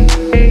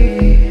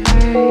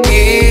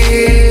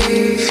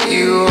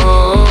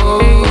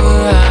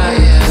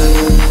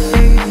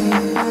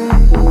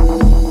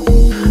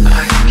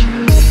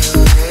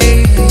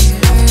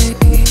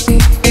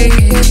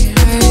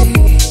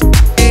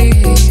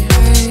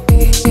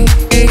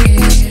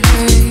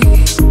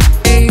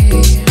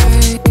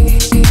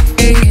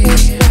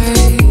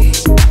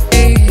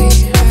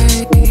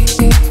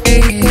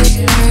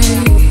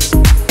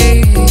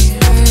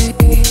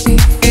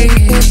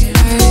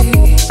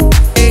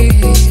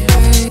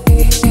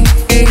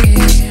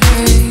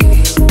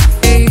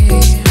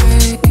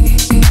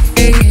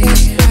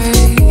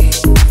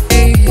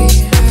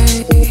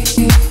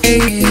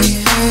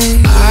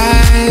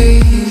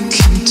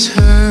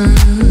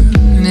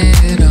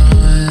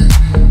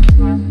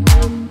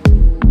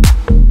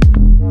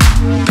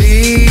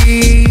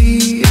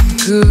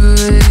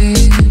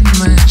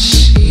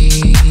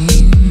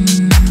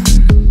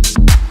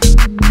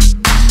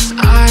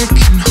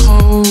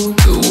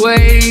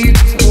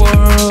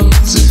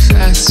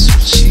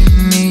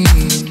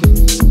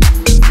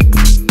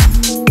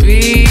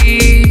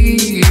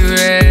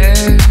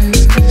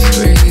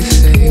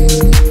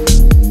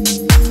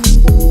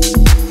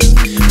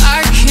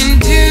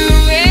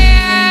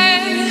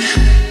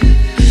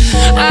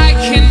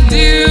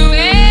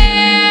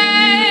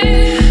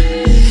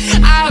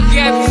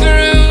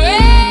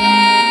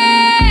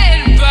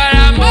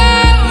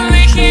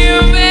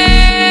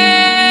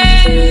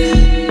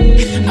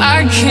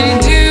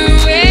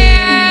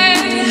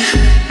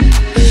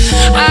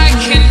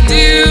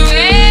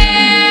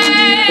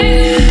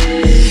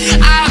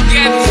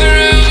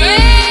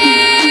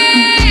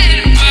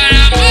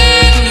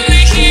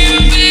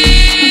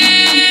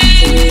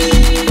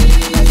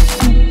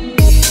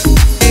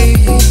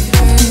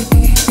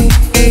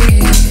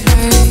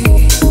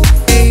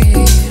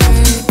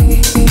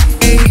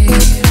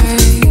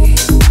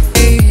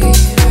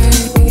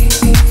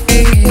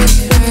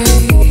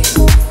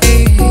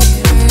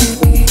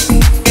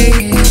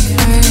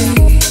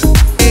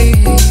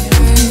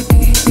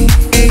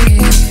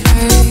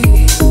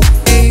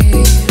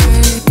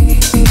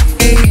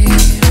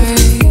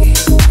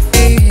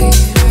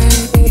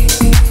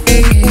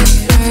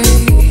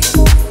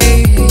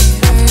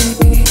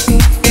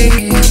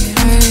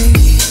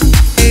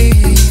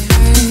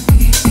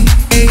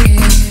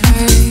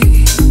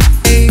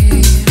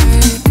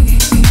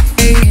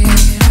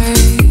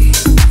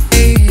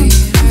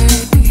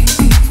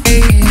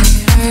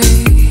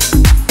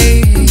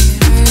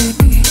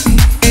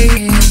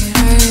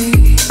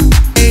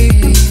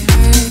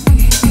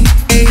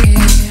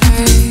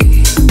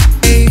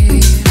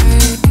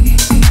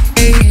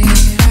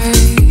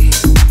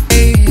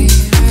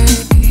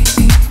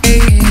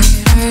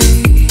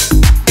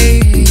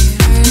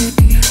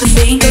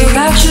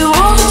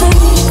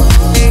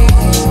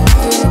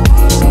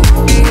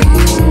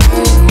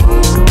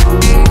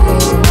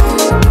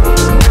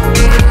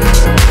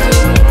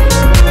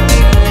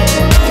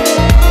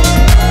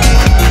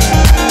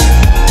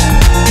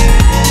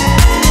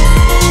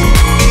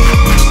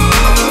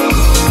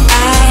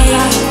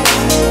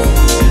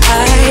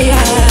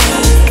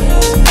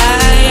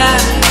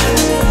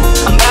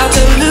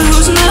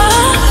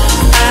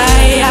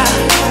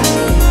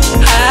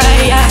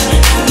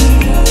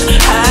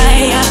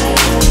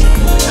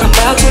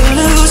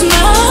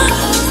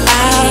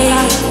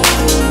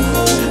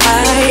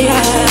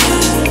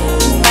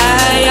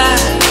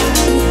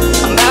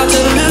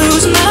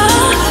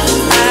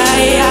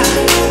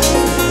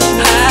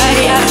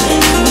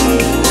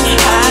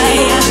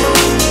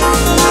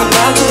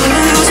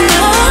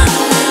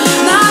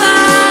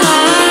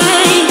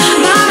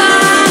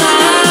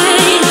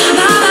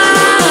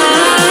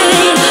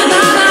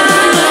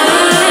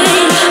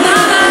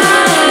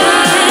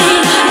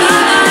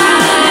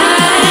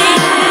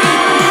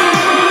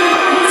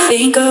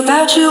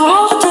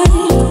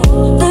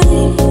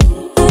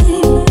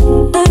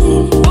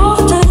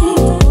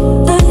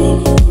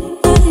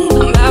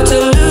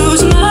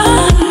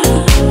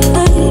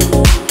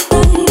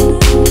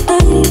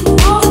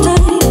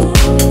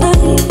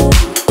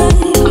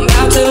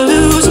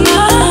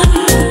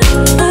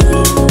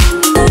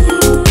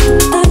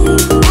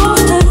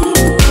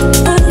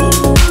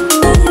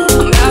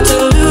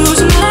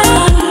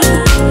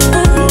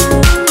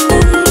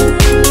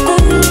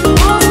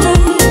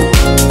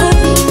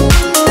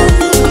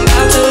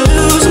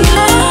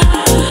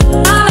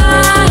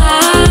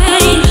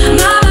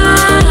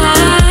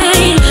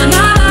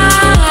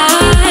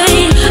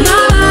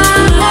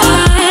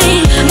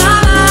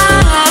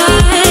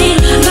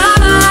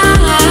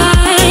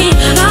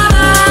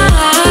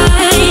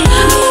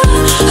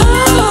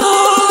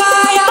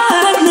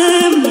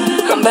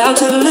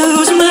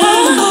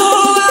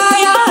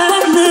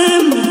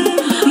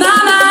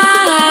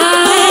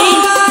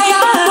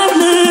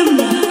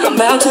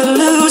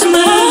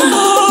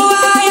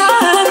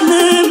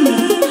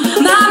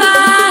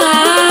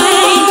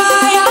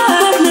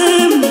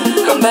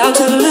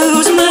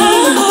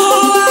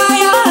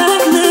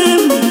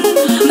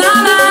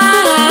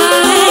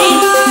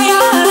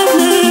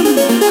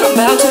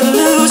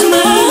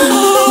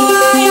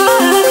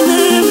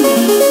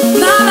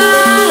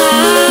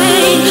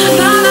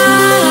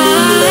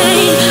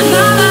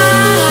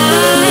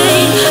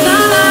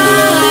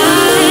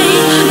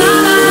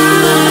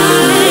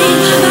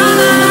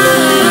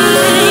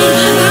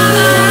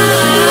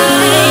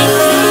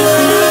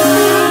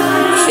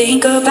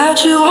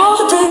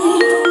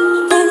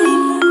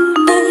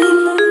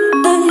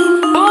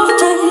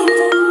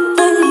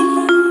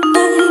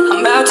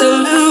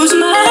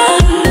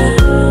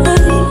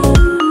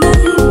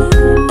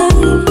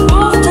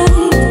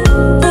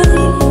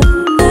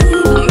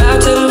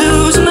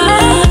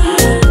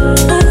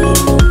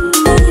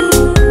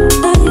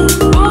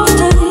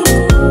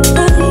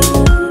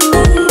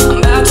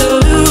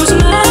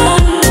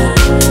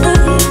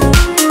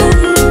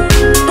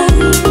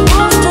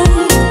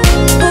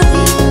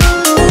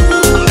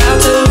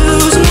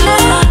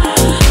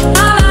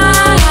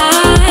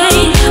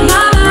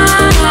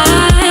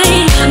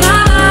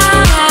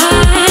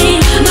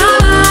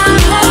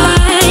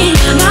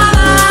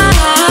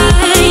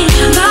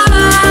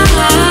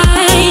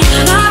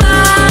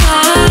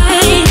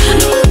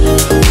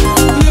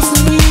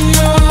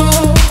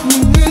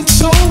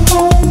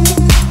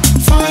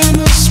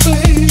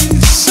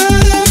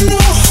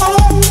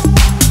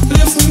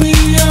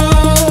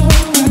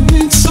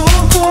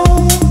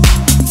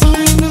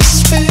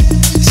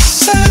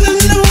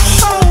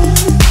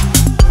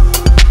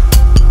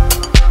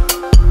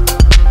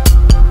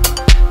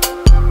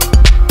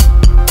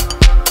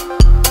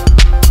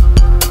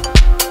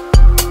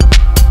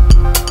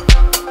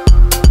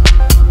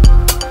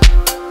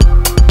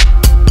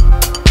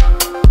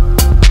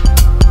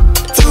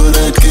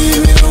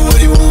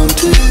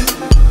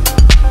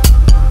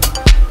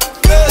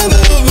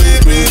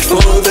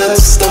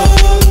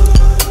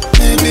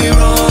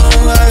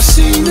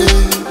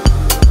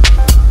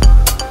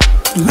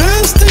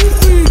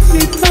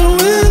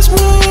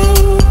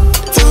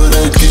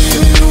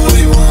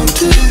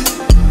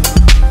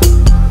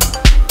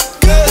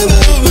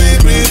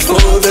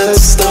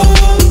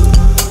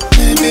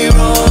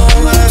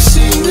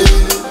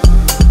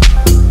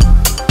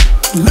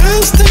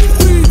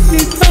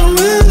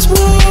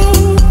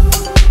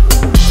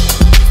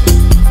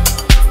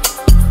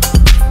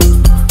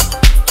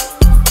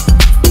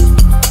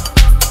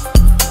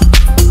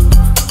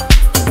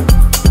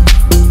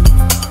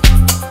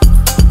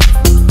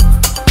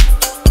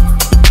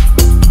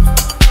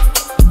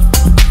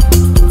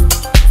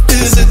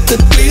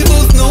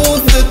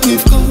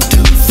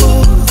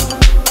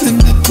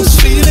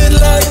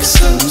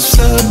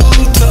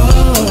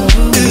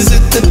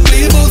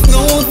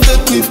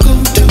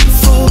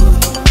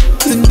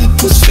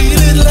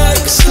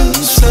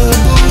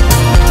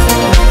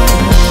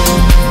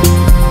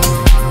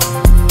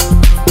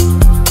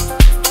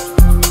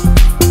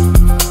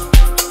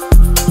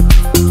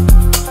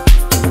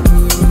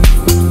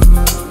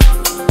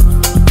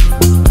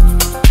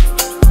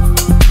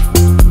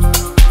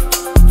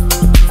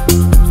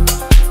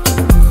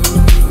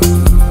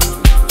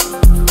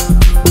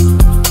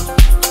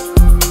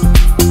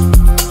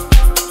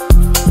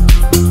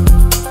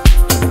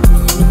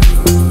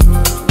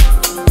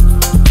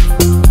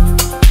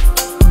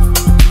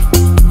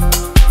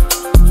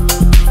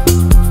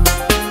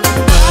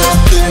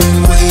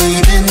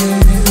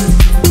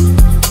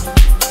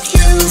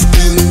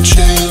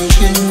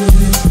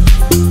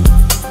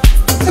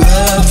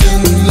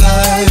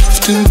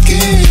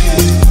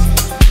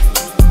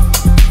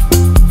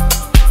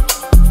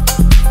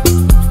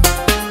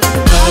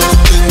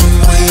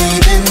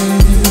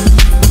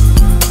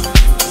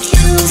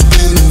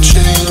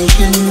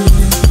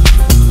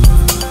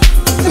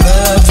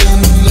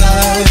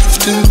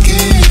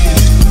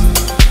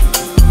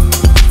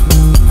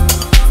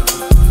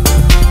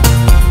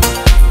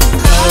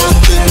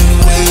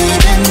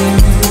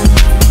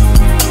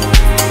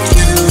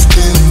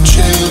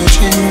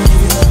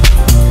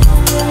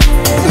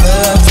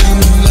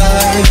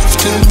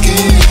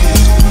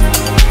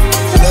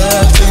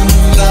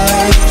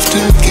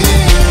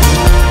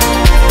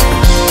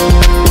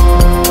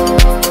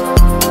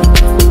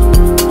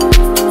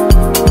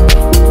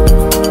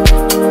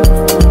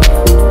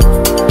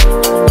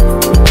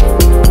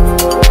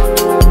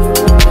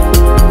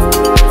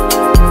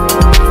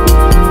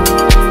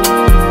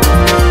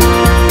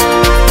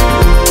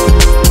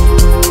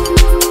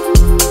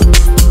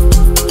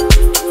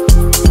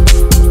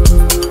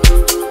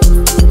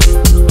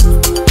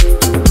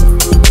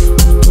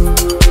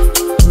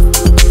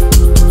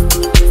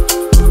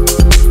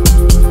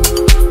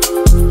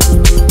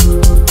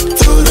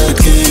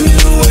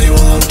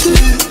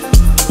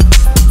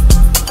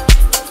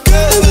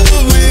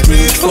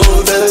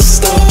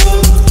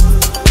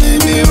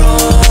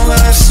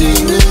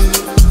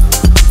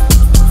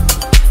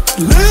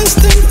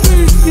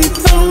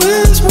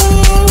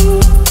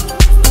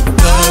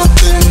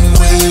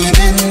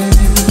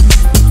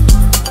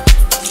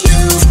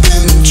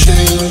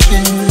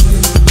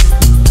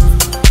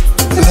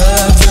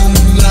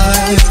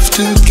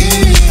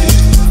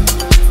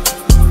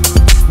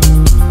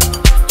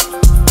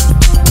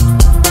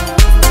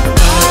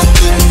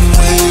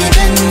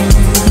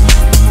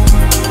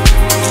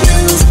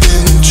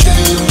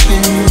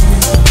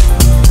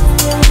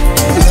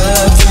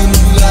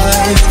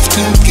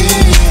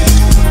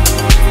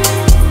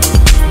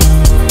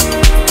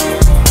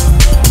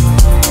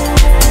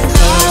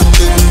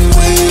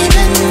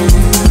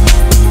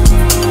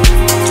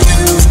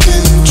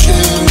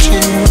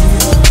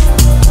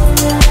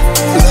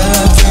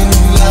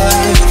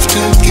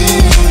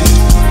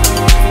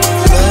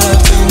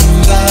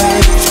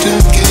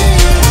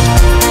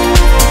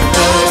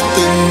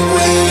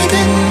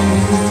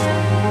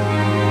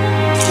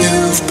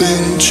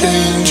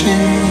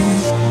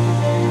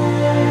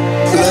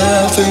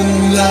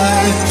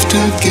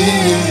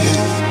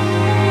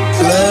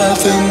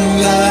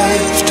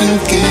 Life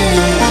to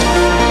give.